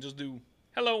out and just do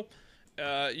hello,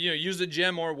 use the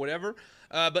gem or whatever.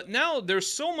 But now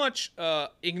there's so much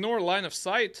ignore line of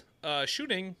sight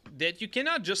shooting that you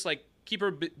cannot just like keep her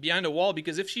behind a wall,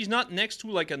 because if she's not next to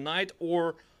like a knight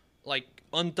or like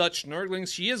untouched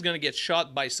nurglings, she is going to get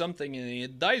shot by something and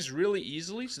it dies really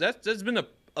easily. So that's been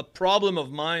a problem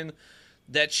of mine,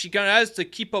 that she kind of has to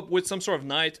keep up with some sort of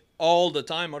knight all the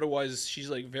time, otherwise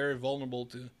she's like very vulnerable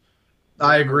to.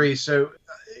 I agree. So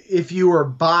if you are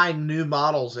buying new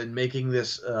models and making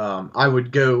this, I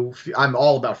would go. I'm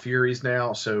all about Furies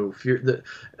now. So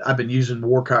I've been using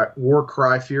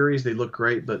Warcry Furies. They look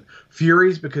great, but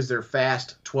Furies, because they're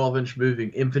fast, 12-inch moving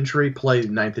infantry, play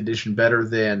 9th edition better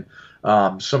than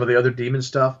some of the other demon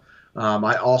stuff.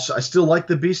 I still like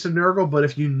the Beast of Nurgle, but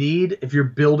if you're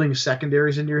building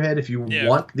secondaries in your head, if you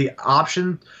want the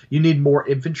option, you need more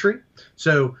infantry.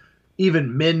 So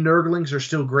even Min Nurglings are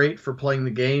still great for playing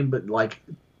the game, but like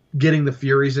getting the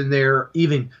Furies in there,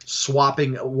 even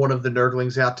swapping one of the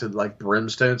Nurglings out to like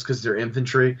Brimstones because they're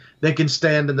infantry, they can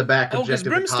stand in the back objective.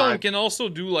 Because Brimstone can also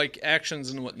do like actions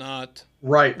and whatnot,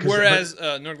 right? Whereas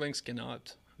Nurglings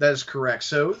cannot. That is correct.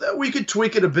 So we could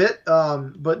tweak it a bit,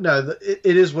 but no, it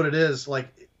is what it is. Like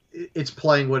it's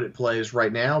playing what it plays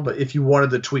right now. But if you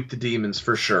wanted to tweak the demons,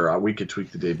 for sure, we could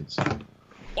tweak the demons.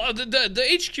 Well,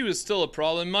 the HQ is still a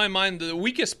problem. In my mind, the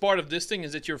weakest part of this thing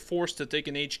is that you're forced to take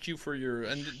an HQ for your...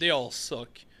 And they all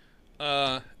suck.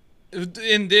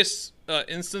 In this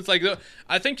instance, like,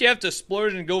 I think you have to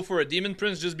splurge and go for a Demon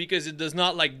Prince just because it does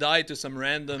not, like, die to some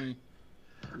random...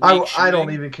 I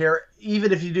don't even care.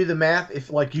 Even if you do the math, if,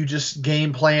 like, you just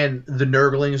game plan the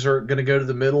Nurglings are going to go to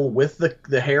the middle with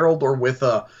the Herald or with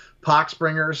a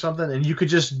Poxbringer or something, and you could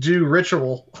just do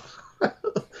Ritual...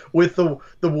 with the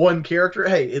one character,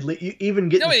 hey, you even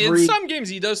getting three. In some games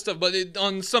he does stuff, but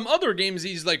on some other games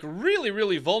he's like really,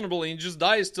 really vulnerable, and he just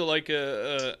dies to like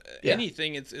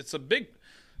anything. It's a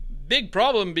big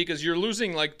problem because you're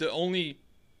losing like the only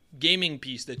gaming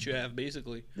piece that you have,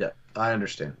 basically. Yeah, I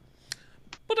understand.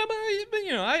 But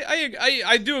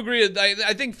I do agree.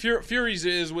 I think Furies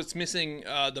is what's missing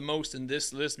the most in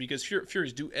this list, because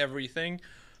Furies do everything,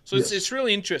 so it's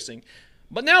really interesting.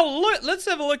 But now let's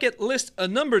have a look at list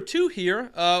number 2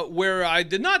 here, where I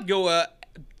did not go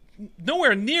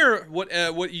nowhere near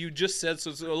what you just said.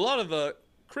 So a lot of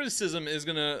criticism is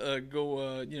gonna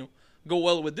go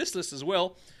well with this list as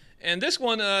well. And this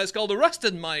one is called the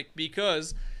Rusted Mike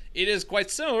because it is quite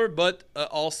similar but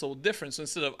also different. So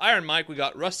instead of Iron Mike, we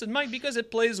got Rusted Mike because it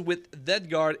plays with Dead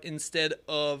Guard instead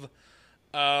of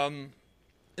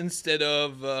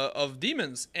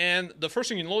demons. And the first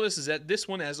thing you notice is that this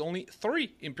one has only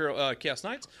 3 Imperial Chaos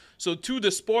Knights. So 2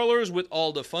 the spoilers with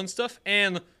all the fun stuff,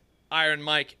 and Iron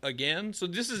Mike again. So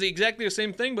this is exactly the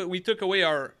same thing, but we took away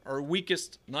our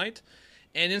weakest knight.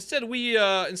 And instead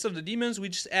instead of the demons, we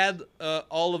just add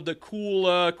all of the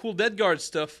cool Death Guard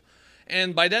stuff.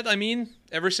 And by that I mean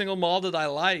every single model that I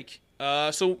like.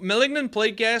 So Malignant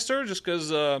Plaguecaster, just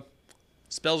because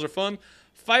spells are fun.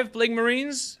 5 Plague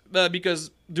Marines,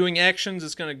 because doing actions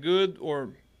is kind of good,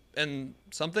 and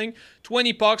something.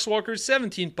 20 Poxwalkers,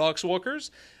 17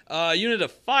 Poxwalkers. Unit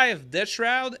of 5 Death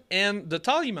Shroud, and the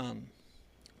Taliman.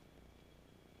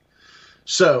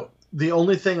 So the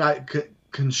only thing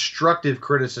constructive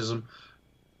criticism.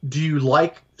 Do you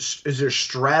like? Is there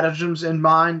stratagems in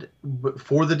mind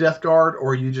for the Death Guard,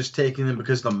 or are you just taking them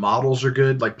because the models are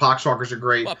good? Like Poxwalkers are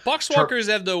great. Well, Poxwalkers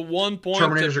have the 1 point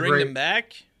Terminators to bring them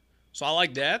back, so I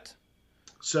like that.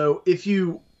 So if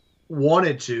you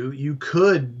wanted to, you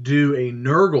could do a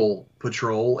Nurgle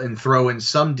patrol and throw in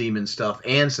some demon stuff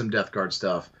and some Death Guard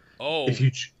stuff. Oh,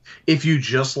 If you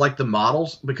just like the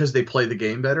models because they play the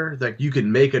game better, like you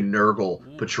can make a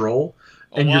Nurgle patrol.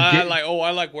 And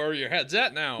I like where your head's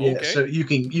at now. Yeah, okay. so you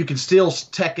can still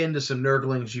tech into some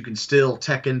Nurglings. You can still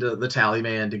tech into the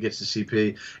Tallyman to get to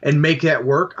CP and make that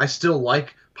work. I still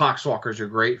like Poxwalkers are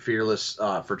great, fearless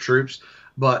for troops.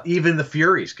 But even the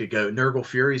Furies could go. Nurgle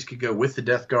Furies could go with the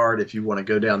Death Guard if you want to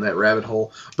go down that rabbit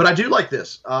hole. But I do like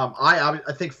this. I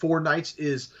think 4 Knights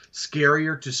is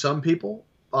scarier to some people.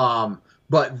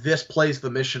 But this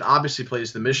obviously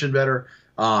plays the mission better.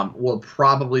 Will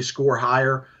probably score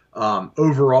higher.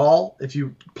 Overall, if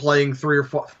you playing 3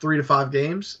 to 5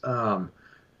 games,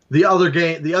 the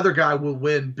other guy will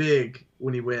win big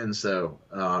when he wins, though,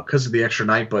 because of the extra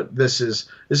night. But this is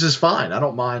fine. I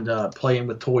don't mind playing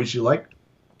with toys you like.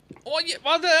 Well, yeah,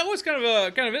 well, that was kind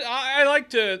of it. I like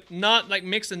to not like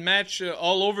mix and match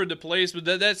all over the place, but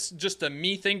that's just a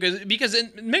me thing because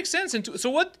it makes sense. So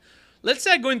what? Let's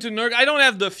say I go into Nurgle. I don't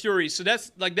have the Furies, so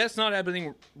that's not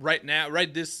happening right now,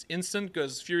 right this instant,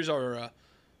 because Furies are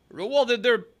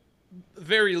they're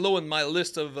very low in my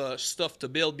list of stuff to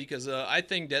build, because I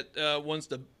think that once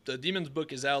the Demons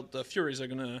book is out, the Furies are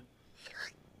gonna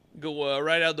go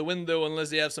right out the window unless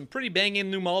they have some pretty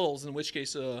banging new models, in which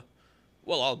case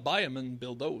I'll buy them and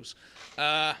build those.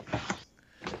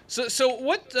 So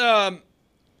what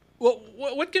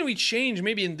can we change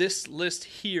maybe in this list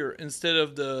here instead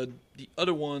of the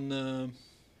other one?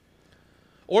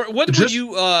 Or what would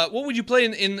you play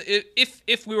in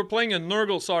if we were playing a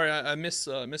Nurgle? Sorry, I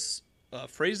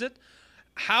misphrased it.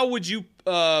 How would you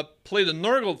play the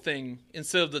Nurgle thing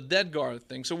instead of the Dead Guard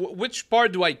thing? So which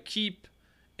part do I keep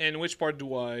and which part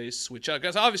do I switch out?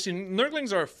 Because obviously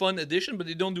Nurglings are a fun addition, but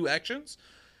they don't do actions,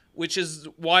 which is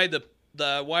why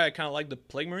why I kind of like the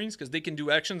Plague Marines, because they can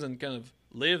do actions and kind of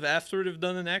live after they've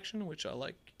done an action, which I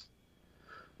like.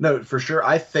 No, for sure.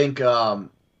 I think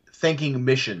thinking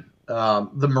mission.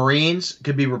 The Marines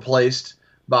could be replaced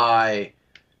by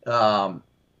the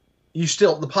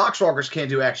Poxwalkers can't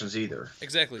do actions either.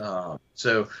 Exactly.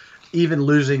 So even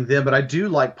losing them, but I do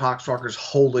like Poxwalkers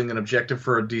holding an objective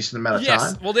for a decent amount of time.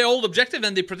 Yes, well, they hold objective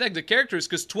and they protect the characters,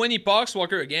 because 20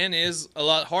 Poxwalker, again, is a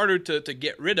lot harder to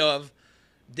get rid of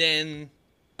than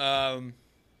the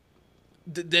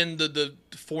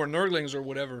 4 Nurglings or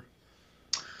whatever.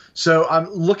 So I'm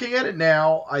looking at it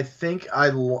now. I think I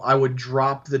would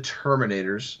drop the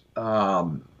Terminators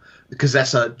because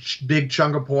that's a big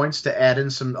chunk of points to add in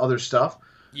some other stuff.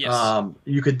 Yes.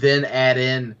 You could then add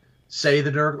in, say,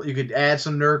 the Nurgle. You could add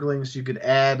some Nurglings. You could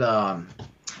add.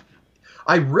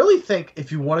 I really think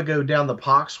if you want to go down the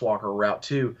Poxwalker route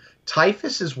too,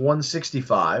 Typhus is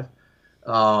 165.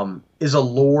 Is a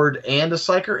Lord and a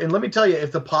Psyker. And let me tell you,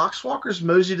 if the Poxwalkers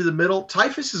mosey to the middle,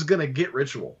 Typhus is gonna get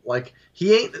ritual. Like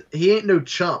he ain't no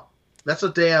chump. That's a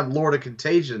damn Lord of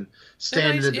Contagion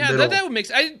standing in the middle. Yeah, that would make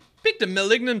sense. I picked the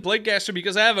Malignant Plaguecaster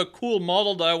because I have a cool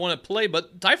model that I want to play,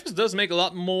 but Typhus does make a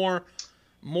lot more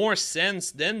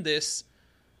sense than this.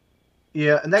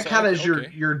 Yeah, and that kind of is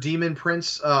your Demon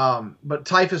Prince. But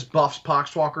Typhus buffs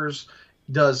Poxwalkers,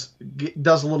 does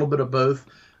a little bit of both.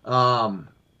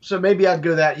 So maybe I'd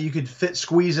go that. You could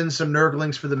squeeze in some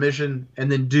Nurglings for the mission,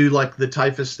 and then do like the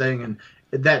Typhus thing, and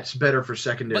that's better for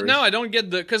secondaries. But now I don't get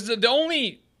because the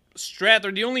only strat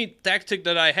or the only tactic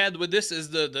that I had with this is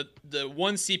the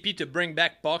 1 CP to bring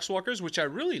back Poxwalkers, which I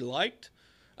really liked,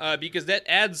 because that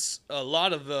adds a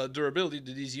lot of durability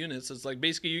to these units. It's like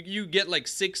basically you get like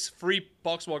 6 free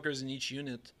Poxwalkers in each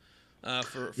unit.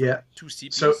 For 2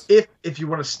 CPs. So if you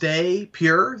want to stay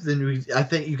pure, then I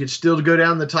think you could still go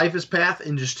down the Typhus path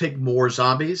and just take more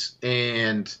zombies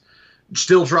and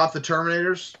still drop the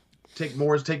Terminators. Take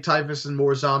Typhus and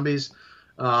more zombies,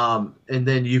 and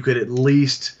then you could at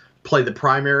least play the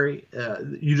primary.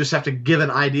 You just have to give an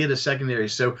idea to secondary.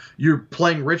 So you're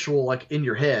playing ritual like in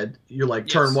your head. You're like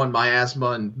turn Yes. one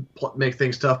miasma and make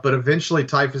things tough. But eventually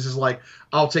Typhus is like,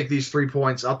 I'll take these 3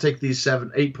 points. I'll take these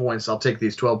 7, 8 points. I'll take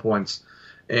these 12 points.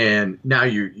 And now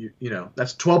you know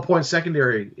that's 12-point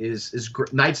secondary is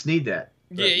Knights need that.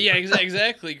 Yeah,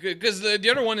 exactly. Because the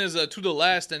other one is to the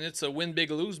last, and it's a win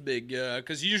big, lose big.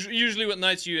 Because usually with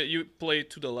Knights you play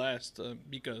to the last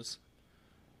because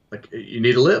Like you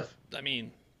need to live. I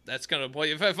mean that's gonna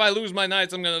play. If I lose my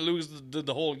Knights, I'm gonna lose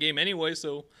the whole game anyway.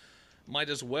 So might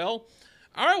as well.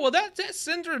 All right, well that's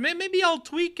interesting. Maybe I'll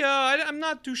tweak. I'm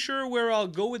not too sure where I'll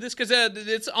go with this because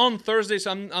it's on Thursday,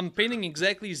 so I'm painting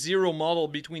exactly 0 model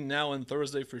between now and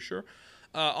Thursday for sure.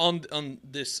 On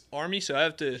this army, so I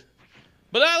have to.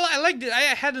 But I liked it. I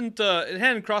hadn't it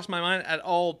hadn't crossed my mind at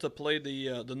all to play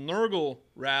the Nurgle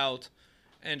route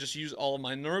and just use all of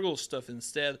my Nurgle stuff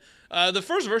instead. The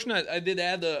first version I did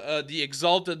add the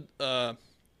Exalted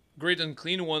Great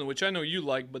Unclean one, which I know you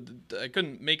like, but I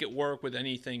couldn't make it work with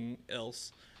anything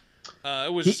else.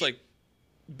 It was just like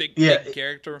big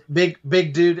character, big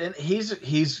dude, and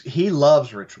he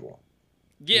loves ritual.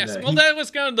 Yes, well that was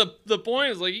kind of the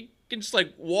point. Is like he can just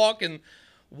like walk and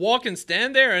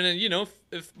stand there, and then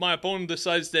if my opponent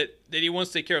decides that he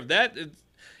wants to take care of that,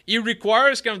 he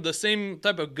requires kind of the same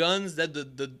type of guns that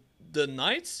the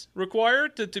Knights require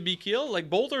to be killed. Like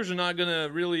bolters are not gonna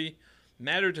really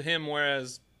matter to him,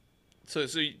 whereas so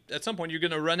at some point you're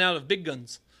gonna run out of big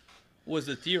guns. Was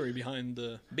the theory behind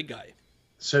the big guy?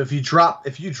 So if you drop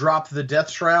the Death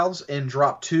Shrouds and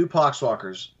drop 2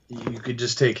 Poxwalkers, you could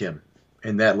just take him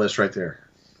in that list right there.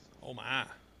 Oh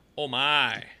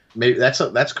my. Maybe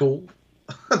that's cool.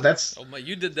 That's oh my,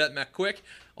 you did that, Mac, quick.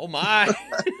 Oh my.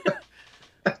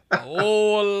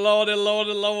 Oh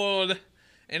lord.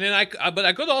 And then but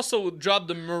I could also drop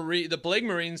the Plague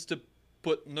Marines to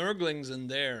put Nurglings in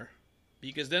there,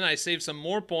 because then I save some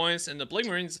more points. And the Plague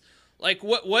Marines, like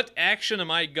what action am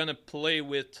I gonna play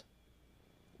with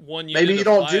one unit? Maybe you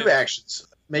don't do actions.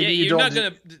 Maybe you you're don't. Not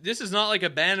gonna. This is not like a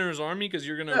Banner's army because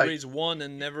you're gonna raise 1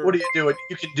 and never. What are you doing?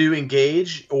 You can do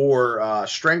engage or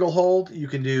stranglehold. You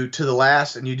can do to the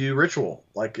last, and you do ritual.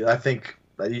 Like I think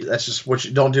that's just what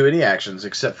you don't do any actions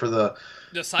except for the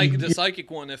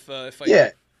psychic one. If I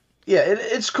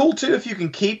it's cool too if you can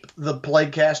keep the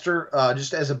Plaguecaster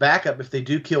just as a backup. If they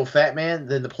do kill Fat Man,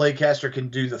 then the Plaguecaster can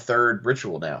do the 3rd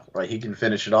ritual now. Right, he can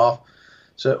finish it off.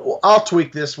 So I'll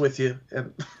tweak this with you,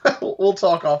 and we'll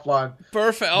talk offline.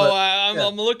 Perfect.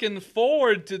 I'm looking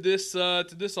forward to this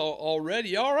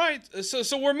already. All right.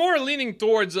 So we're more leaning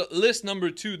towards list number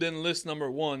 2 than list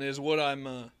number 1. Is what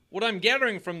I'm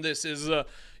gathering from this. Is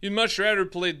you'd much rather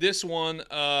play this one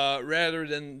rather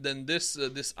than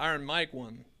this Iron Mike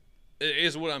one.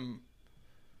 Is what I'm.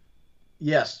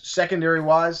 Yes, secondary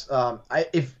wise,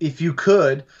 if you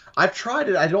could, I've tried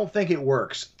it. I don't think it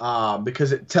works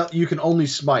because you can only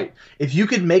smite. If you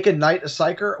could make a knight a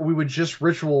psyker, we would just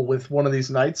ritual with one of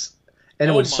these knights, and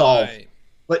it would solve.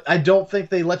 But I don't think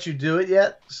they let you do it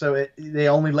yet. So they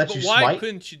only let you smite. Why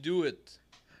couldn't you do it?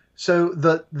 So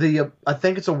the I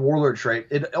think it's a warlord trait.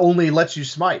 It only lets you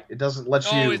smite. It doesn't let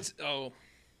you.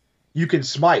 You can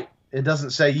smite. It doesn't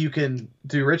say you can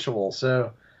do ritual.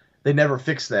 So. They never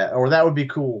fixed that, or that would be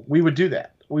cool. We would do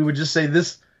that. We would just say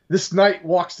this knight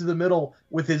walks to the middle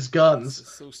with his guns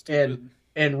so stupid.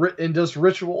 and does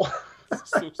ritual.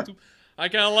 So stupid. I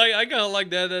kind of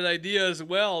like that idea as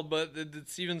well, but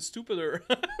it's even stupider.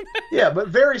 Yeah, but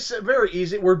very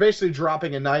easy. We're basically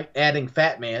dropping a knight, adding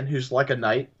Fat Man, who's like a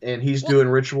knight, and he's doing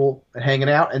ritual and hanging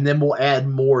out, and then we'll add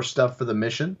more stuff for the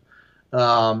mission.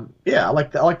 I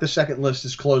like the second list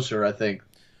is closer, I think.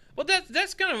 Well,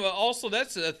 that's kind of also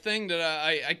that's a thing that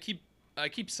I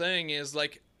keep saying is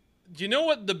like, do you know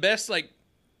what the best like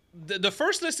the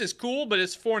first list is cool, but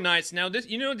it's 4 knights. Now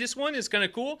this one is kind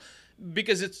of cool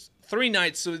because it's 3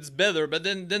 knights, so it's better. But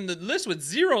then the list with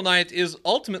 0 knight is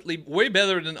ultimately way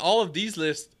better than all of these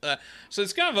lists. So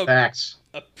it's kind of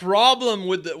a problem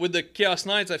with the Chaos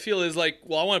Knights. I feel is like,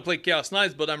 well, I want to play Chaos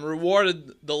Knights, but I'm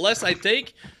rewarded. The less I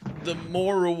take, the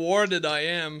more rewarded I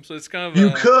am. So it's kind of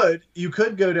you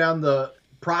could go down the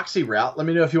proxy route. Let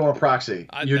me know if you want a proxy.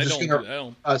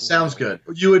 Sounds good.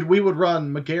 We would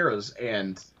run Megaera's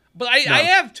and. But I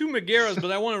have 2 Megaera's,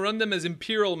 but I want to run them as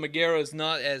Imperial Megaera's,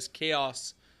 not as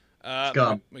Chaos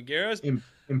Scum. Megaera's.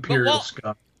 Imperial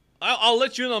scum. I'll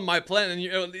let you in on my plan,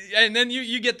 and then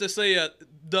you get to say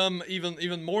dumb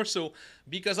even more so,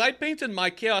 because I painted my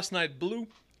Chaos Knight blue,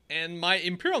 and my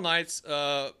Imperial Knights,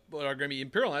 what are going to be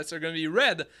Imperial Knights, are going to be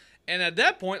red, and at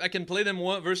that point I can play them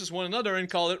versus one another and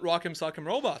call it Rock'em Sock'em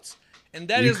Robots, and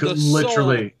that is the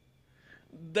soul.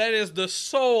 That is the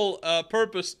sole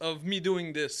purpose of me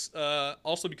doing this.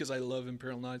 Also because I love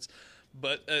Imperial Knights.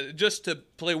 But just to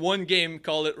play one game,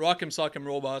 call it Rock'em Sock'em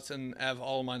Robots, and have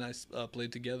all my knights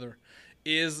played together,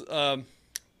 is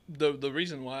the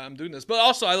reason why I'm doing this. But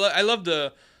also, I love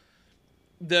the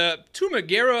two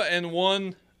Megara and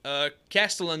one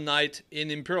Castellan Knight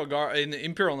in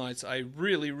Imperial Knights. I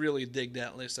really dig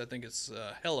that list. I think it's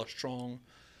hella strong,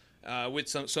 with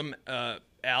some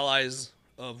allies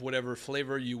of whatever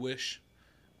flavor you wish.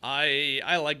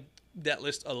 I like that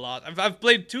list a lot. I've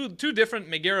played two different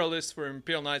Megara lists for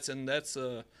Imperial Knights, and that's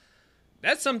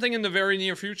something in the very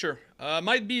near future.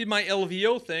 Might be my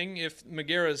LVO thing if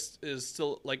Megara is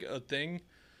still like a thing,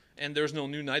 and there's no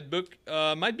new Knight book.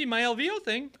 Might be my LVO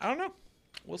thing. I don't know.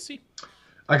 We'll see.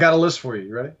 I got a list for you.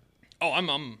 You ready? Oh,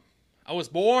 I was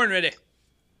born ready.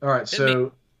 All right,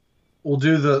 so we'll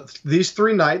do these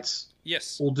three knights.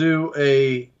 Yes. We'll do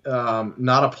a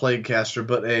not a plague caster,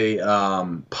 but a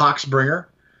poxbringer.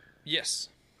 Yes.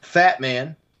 Fat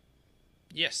man.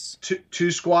 Yes.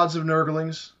 Two squads of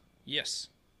Nurglings. Yes.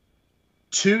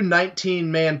 Two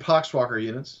 19-man Poxwalker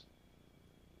units.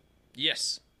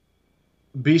 Yes.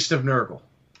 Beast of Nurgle.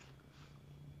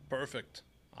 Perfect.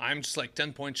 I'm just like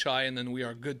 10 points shy, and then we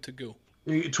are good to go.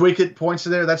 You tweak it, points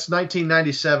in there. That's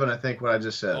 1997, I think, what I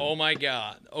just said. Oh my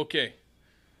god. Okay.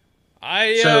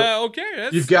 Okay.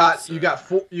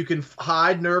 You can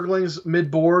hide Nurglings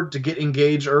mid-board to get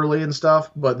engaged early and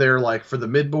stuff, but they're like for the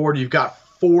mid-board, you've got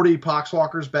 40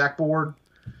 Poxwalkers backboard,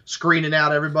 screening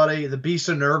out everybody. The Beast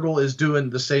of Nurgle is doing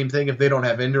the same thing. If they don't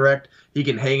have indirect, he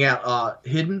can hang out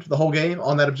hidden the whole game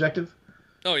on that objective.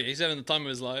 Oh yeah, he's having the time of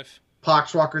his life.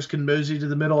 Poxwalkers can mosey to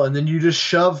the middle, and then you just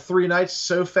shove three knights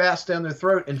so fast down their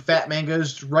throat, and Fat Man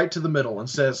goes right to the middle and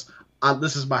says,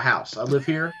 "This is my house. I live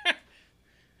here.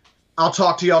 I'll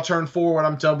talk to y'all turn 4 when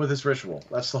I'm done with this ritual."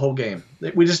 That's the whole game.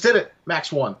 We just did it.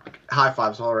 Max 1. High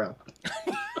fives all around.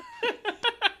 All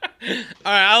right,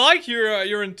 I like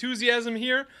your enthusiasm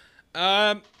here.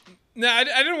 Now, I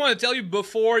didn't want to tell you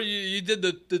before you did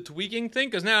the tweaking thing,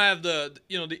 because now I have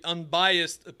the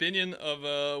unbiased opinion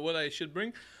of what I should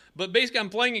bring. But basically, I'm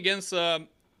playing against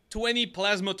 20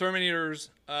 Plasma Terminators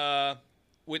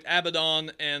with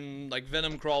Abaddon and like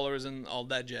Venom Crawlers and all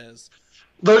that jazz.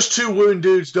 Those two wound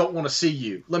dudes don't want to see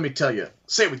you. Let me tell you.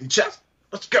 Say it with your chest.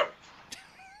 Let's go.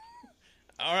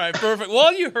 All right, perfect.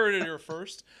 Well, you heard it here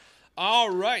first. All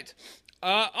right.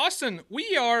 Austin,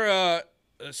 we are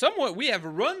we have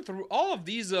run through all of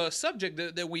these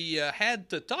subjects that we had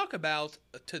to talk about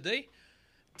today.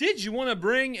 Did you want to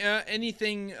bring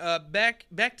anything back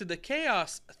to the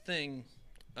chaos thing?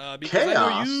 Because chaos?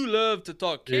 I know you love to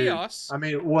talk chaos. Dude, I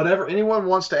mean, whatever. Anyone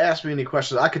wants to ask me any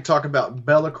questions, I could talk about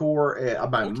Be'lakor,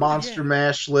 about Monster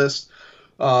Mash list.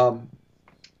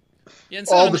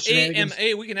 Instead all of an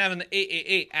AMA, we can have an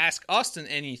AAA, Ask Austin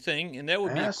Anything, and that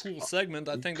would be a cool segment.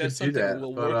 I think that's something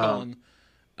we'll work on.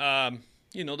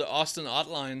 The Austin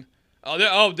Hotline.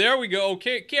 There we go.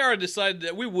 Okay, Kara decided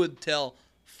that we would tell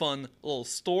fun little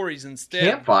stories instead.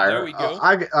 Campfire. There we go.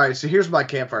 All right, so here's my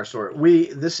campfire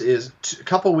story. This is a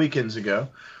couple weekends ago.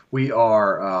 We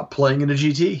are playing in a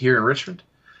GT here in Richmond,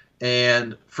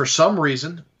 and for some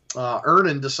reason,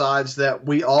 Ernan decides that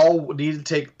we all need to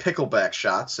take pickleback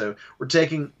shots. So we're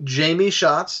taking Jamie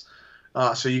shots.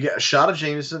 So you get a shot of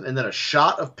Jameson and then a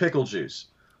shot of pickle juice,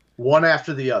 one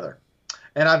after the other.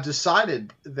 And I've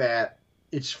decided that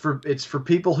it's for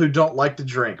people who don't like to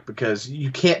drink, because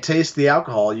you can't taste the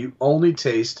alcohol. You only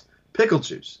taste pickle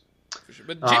juice. For sure.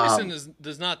 But Jameson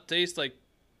does not taste like.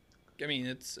 I mean,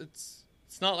 it's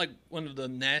not like one of the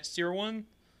nastier one.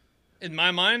 In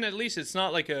my mind, at least, it's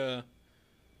not like a.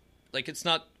 Like, it's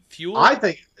not fuel. I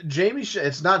think Jamie,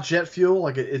 it's not jet fuel.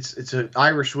 Like it's an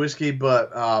Irish whiskey.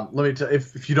 But let me tell you,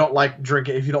 if you don't like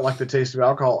drinking, if you don't like the taste of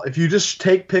alcohol, if you just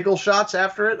take pickle shots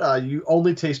after it, you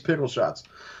only taste pickle shots.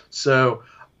 So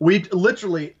we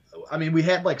literally, we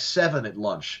had like 7 at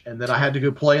lunch, and then I had to go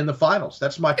play in the finals.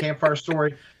 That's my campfire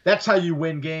story. That's how you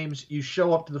win games. You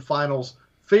show up to the finals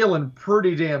feeling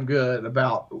pretty damn good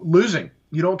about losing.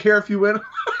 You don't care if you win.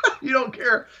 You don't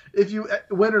care if you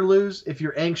win or lose. If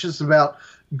you're anxious about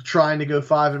trying to go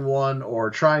 5-1 or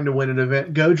trying to win an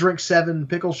event, go drink 7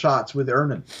 pickle shots with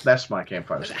Ernan. That's my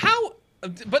campfire story. How?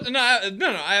 But no.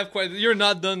 I have quite. You're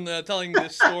not done telling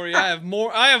this story. I have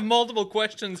more. I have multiple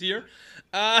questions here.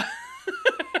 So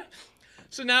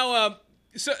now,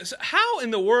 so how in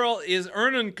the world is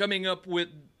Ernan coming up with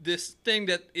this thing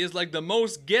that is like the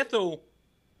most ghetto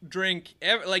drink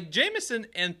ever? Like Jameson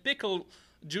and pickle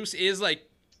juice is like.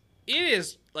 It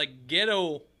is like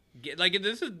ghetto. Like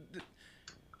this is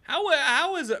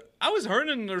how is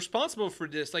Hernan responsible for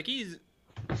this? Like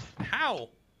how?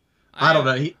 I don't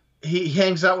know. He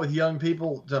hangs out with young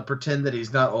people to pretend that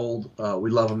he's not old.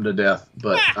 We love him to death,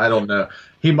 but I don't know.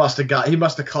 He must have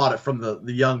caught it from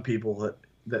the young people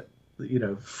that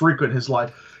frequent his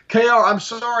life. KR, I'm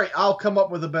sorry. I'll come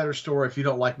up with a better story if you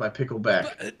don't like my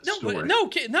pickleback story. No.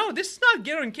 This is not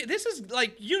getting. This is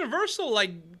like universal.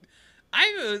 Like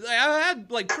I had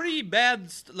like pretty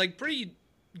bad, like pretty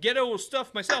ghetto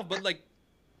stuff myself, but like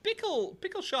pickle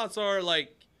shots are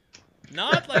like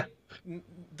not like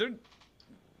they're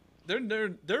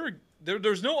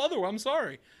there's no other one. I'm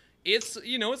sorry. It's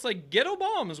it's like ghetto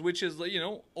bombs, which is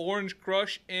Orange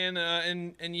Crush and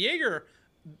Jaeger.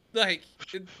 Like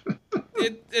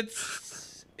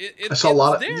it's That's a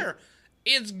lot there.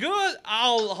 It's good.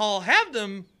 I'll have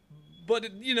them, but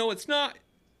it's not.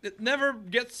 It never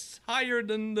gets higher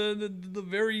than the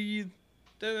very.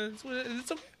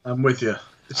 It's okay. I'm with you.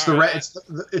 It's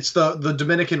it's the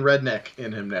Dominican redneck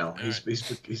in him now.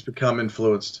 He's become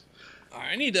influenced. All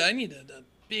right, I need a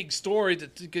big story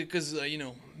because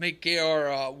make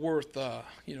KR worth All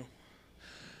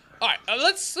right,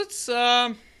 let's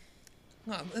have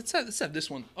this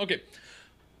one. Okay,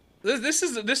 this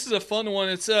is a fun one.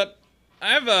 It's I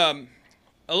have a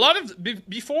lot of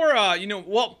before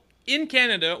in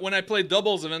Canada when I played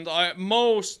doubles event I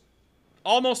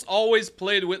almost always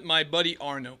played with my buddy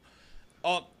Arno.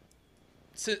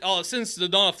 Since the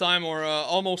dawn of time or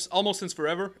almost since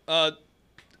forever.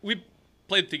 We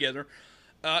played together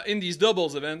in these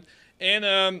doubles event, and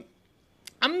I'm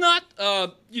not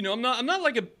I'm not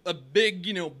like a big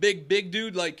big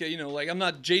dude like like I'm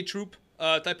not J Troop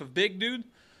type of big dude,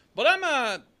 but I'm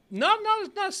not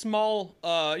a small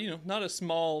not a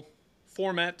small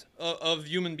format of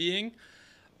human being.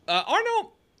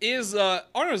 Arno is a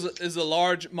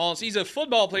large monster. He's a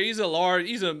football player. He's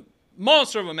a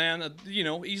monster of a man.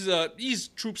 He's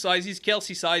troop size. He's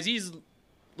Kelsey size. He's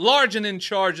large and in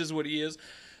charge is what he is.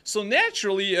 So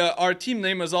naturally, our team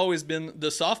name has always been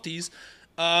the Softies,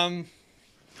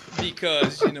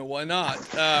 because why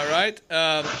not, right?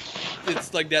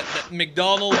 It's like that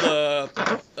McDonald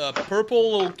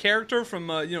purple little character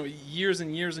from years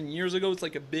and years and years ago. It's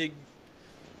like a big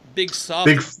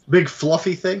soft, big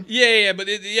fluffy thing. Yeah, but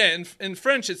in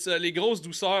French it's les grosses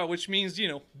douceurs, which means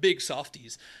big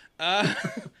softies.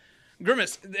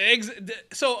 Grimace.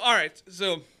 So all right,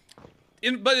 so.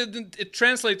 But it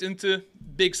translates into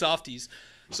big softies.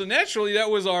 So naturally, that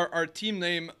was our team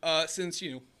name since,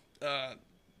 it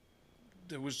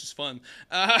was just fun.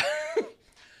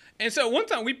 And so one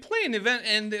time we play an event,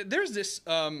 and there's this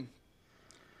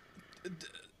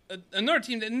another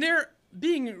team, and they're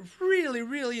being really,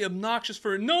 really obnoxious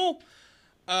for no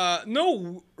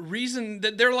reason.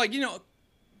 That they're like,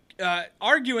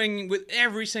 arguing with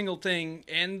every single thing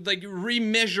and like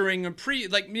remeasuring and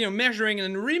measuring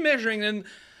and remeasuring and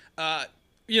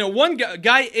one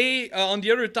guy A on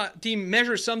the other team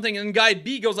measures something and guy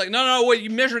B goes like no wait, you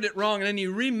measured it wrong, and then he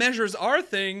remeasures our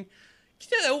thing.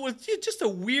 Yeah, it was just a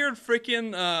weird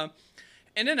freaking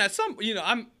and then at some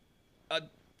I'm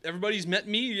everybody's met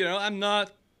me, I'm not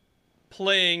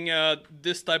playing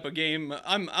this type of game.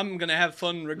 I'm gonna have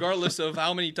fun regardless of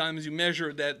how many times you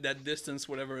measure that distance,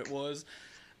 whatever it was.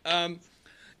 And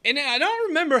I don't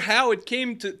remember how it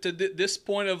came to this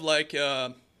point of like,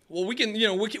 well, we can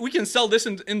we can sell this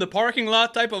in the parking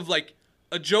lot type of like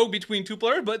a joke between two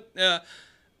players, but the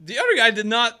other guy did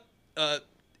not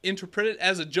interpret it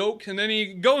as a joke, and then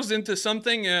he goes into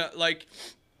something like,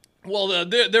 well,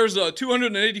 there's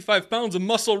 285 pounds of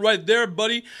muscle right there,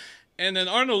 buddy. And then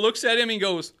Arnold looks at him and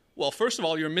goes, well, first of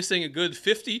all, you're missing a good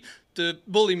 50 to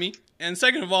bully me. And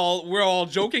second of all, we're all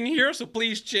joking here, so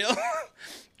please chill.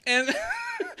 and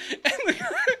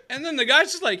then the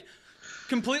guy's just like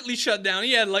completely shut down.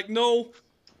 He had like no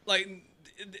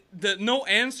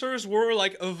answers were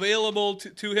like available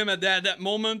to him at that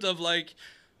moment of like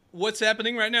what's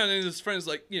happening right now. And then his friend's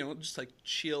like, just like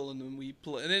chill, and then we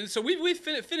play. And then so we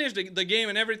finished the game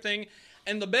and everything.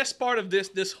 And the best part of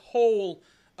this whole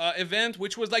event,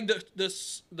 which was like the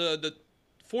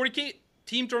 40K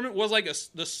team tournament, was like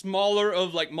the smaller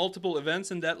of like multiple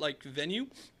events in that like venue.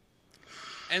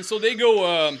 And so they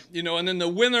go, and then the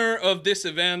winner of this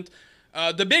event,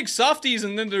 the big softies,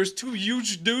 and then there's two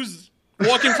huge dudes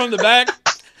walking from the back,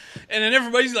 and then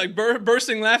everybody's like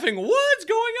bursting laughing. What's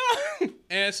going on?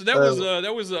 And so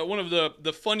that was one of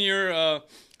the funnier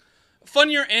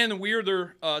and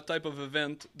weirder type of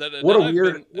event that what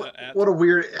a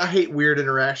weird. I hate weird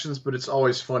interactions, but it's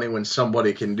always funny when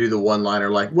somebody can do the one-liner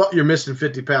like, "Well, you're missing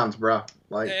 50 pounds, bro."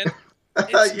 Like,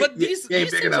 but these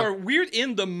things are weird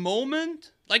in the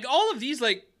moment. Like all of these,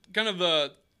 like kind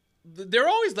of they're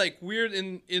always like weird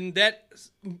in that.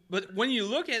 But when you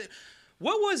look at it,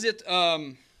 what was it?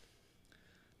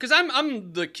 Because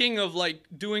I'm the king of like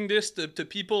doing this to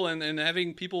people and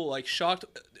having people like shocked.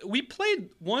 We played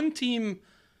one team.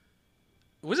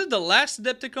 Was it the last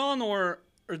Adepticon or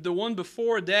the one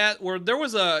before that? Where there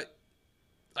was I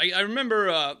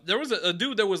remember there was a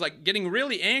dude that was like getting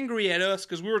really angry at us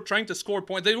because we were trying to score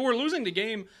points. They were losing the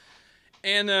game,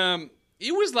 and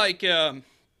he was like at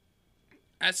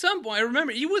some point I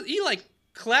remember he like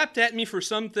clapped at me for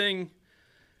something.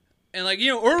 And like,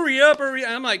 hurry up, hurry up.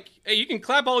 And I'm like, hey, you can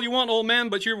clap all you want, old man,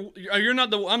 but you're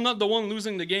not I'm not the one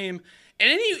losing the game. And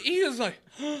then he was like,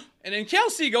 and then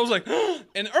Kelsey goes like,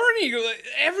 and Ernie goes,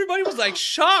 everybody was like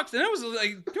shocked. And I was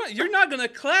like, come on, you're not gonna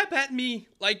clap at me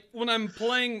like when I'm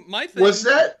playing my thing. Was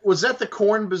that the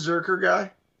Corn Berserker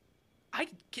guy? I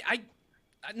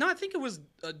think it was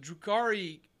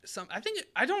Drukari.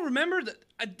 I don't remember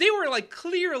that. They were like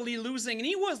clearly losing, and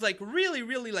he was like really,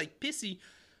 really like pissy.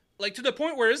 Like to the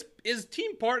point where his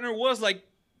team partner was like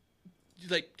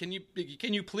can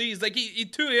you please, like he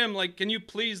to him like, can you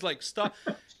please like stop?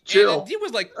 Chill. And he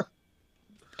was like,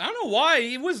 I don't know why,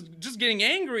 he was just getting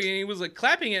angry and he was like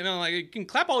clapping it, and I'm like, you can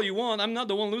clap all you want, I'm not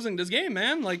the one losing this game,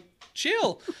 man. Like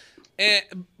chill.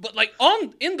 But like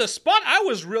in the spot, I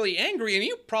was really angry, and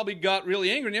he probably got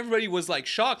really angry, and everybody was like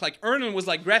shocked. Like Ernan was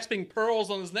like grasping pearls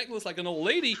on his necklace like an old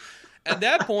lady at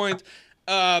that point.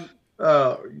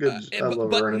 Oh, good. I love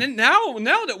but now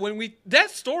that that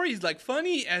story is like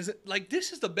funny as like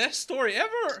this is the best story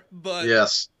ever. But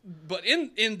yes, but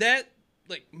in that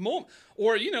like moment,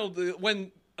 or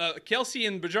when Kelsey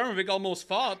and Bajarmovic almost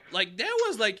fought, like that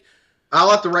was like, I'll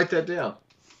have to write that down.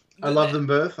 I love them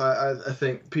both. I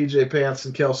think PJ Pants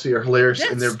and Kelsey are hilarious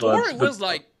in their buds. That story was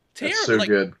like terrible. So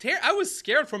good. I was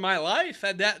scared for my life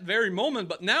at that very moment.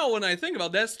 But now when I think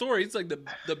about that story, it's like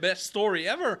the best story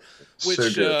ever.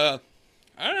 Which so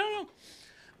I don't know.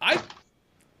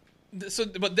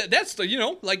 But that's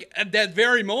the like at that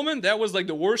very moment, that was like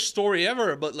the worst story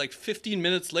ever. But like 15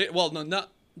 minutes later, well, no, not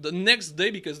the next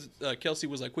day, because Kelsey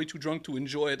was like way too drunk to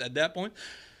enjoy it at that point.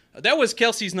 That was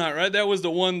Kelsey's night, right? That was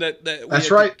the one that that's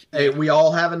right. Hey, we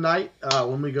all have a night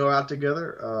when we go out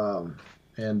together,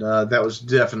 and that was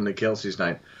definitely Kelsey's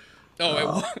night.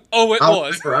 Oh, it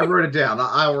was. I wrote it down.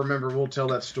 I'll remember. We'll tell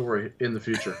that story in the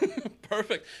future.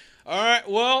 Perfect. All right.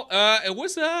 Well, it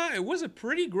was a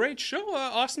pretty great show.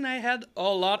 Austin and I had a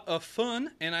lot of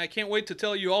fun, and I can't wait to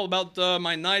tell you all about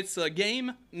my night's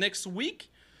game next week.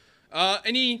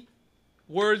 Any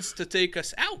words to take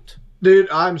us out? Dude,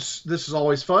 this is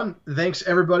always fun. Thanks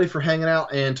everybody for hanging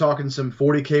out and talking some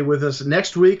 40K with us.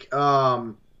 Next week,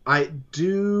 I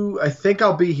think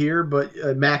I'll be here, but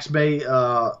Max may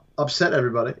upset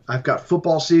everybody. I've got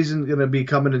football season going to be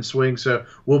coming in swing, so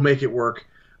we'll make it work.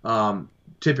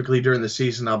 Typically during the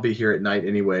season, I'll be here at night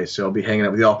anyway, so I'll be hanging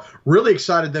out with y'all. Really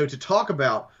excited, though, to talk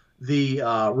about the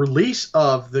release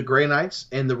of the Grey Knights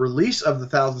and the release of the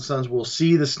Thousand Suns. We'll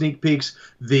see the sneak peeks.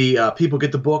 The people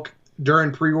get the book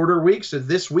during pre-order week, so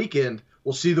this weekend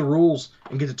we'll see the rules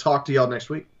and get to talk to y'all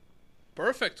next week.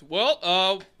 Perfect. Well,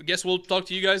 I guess we'll talk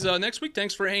to you guys next week.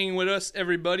 Thanks for hanging with us,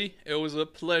 everybody. It was a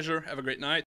pleasure. Have a great night.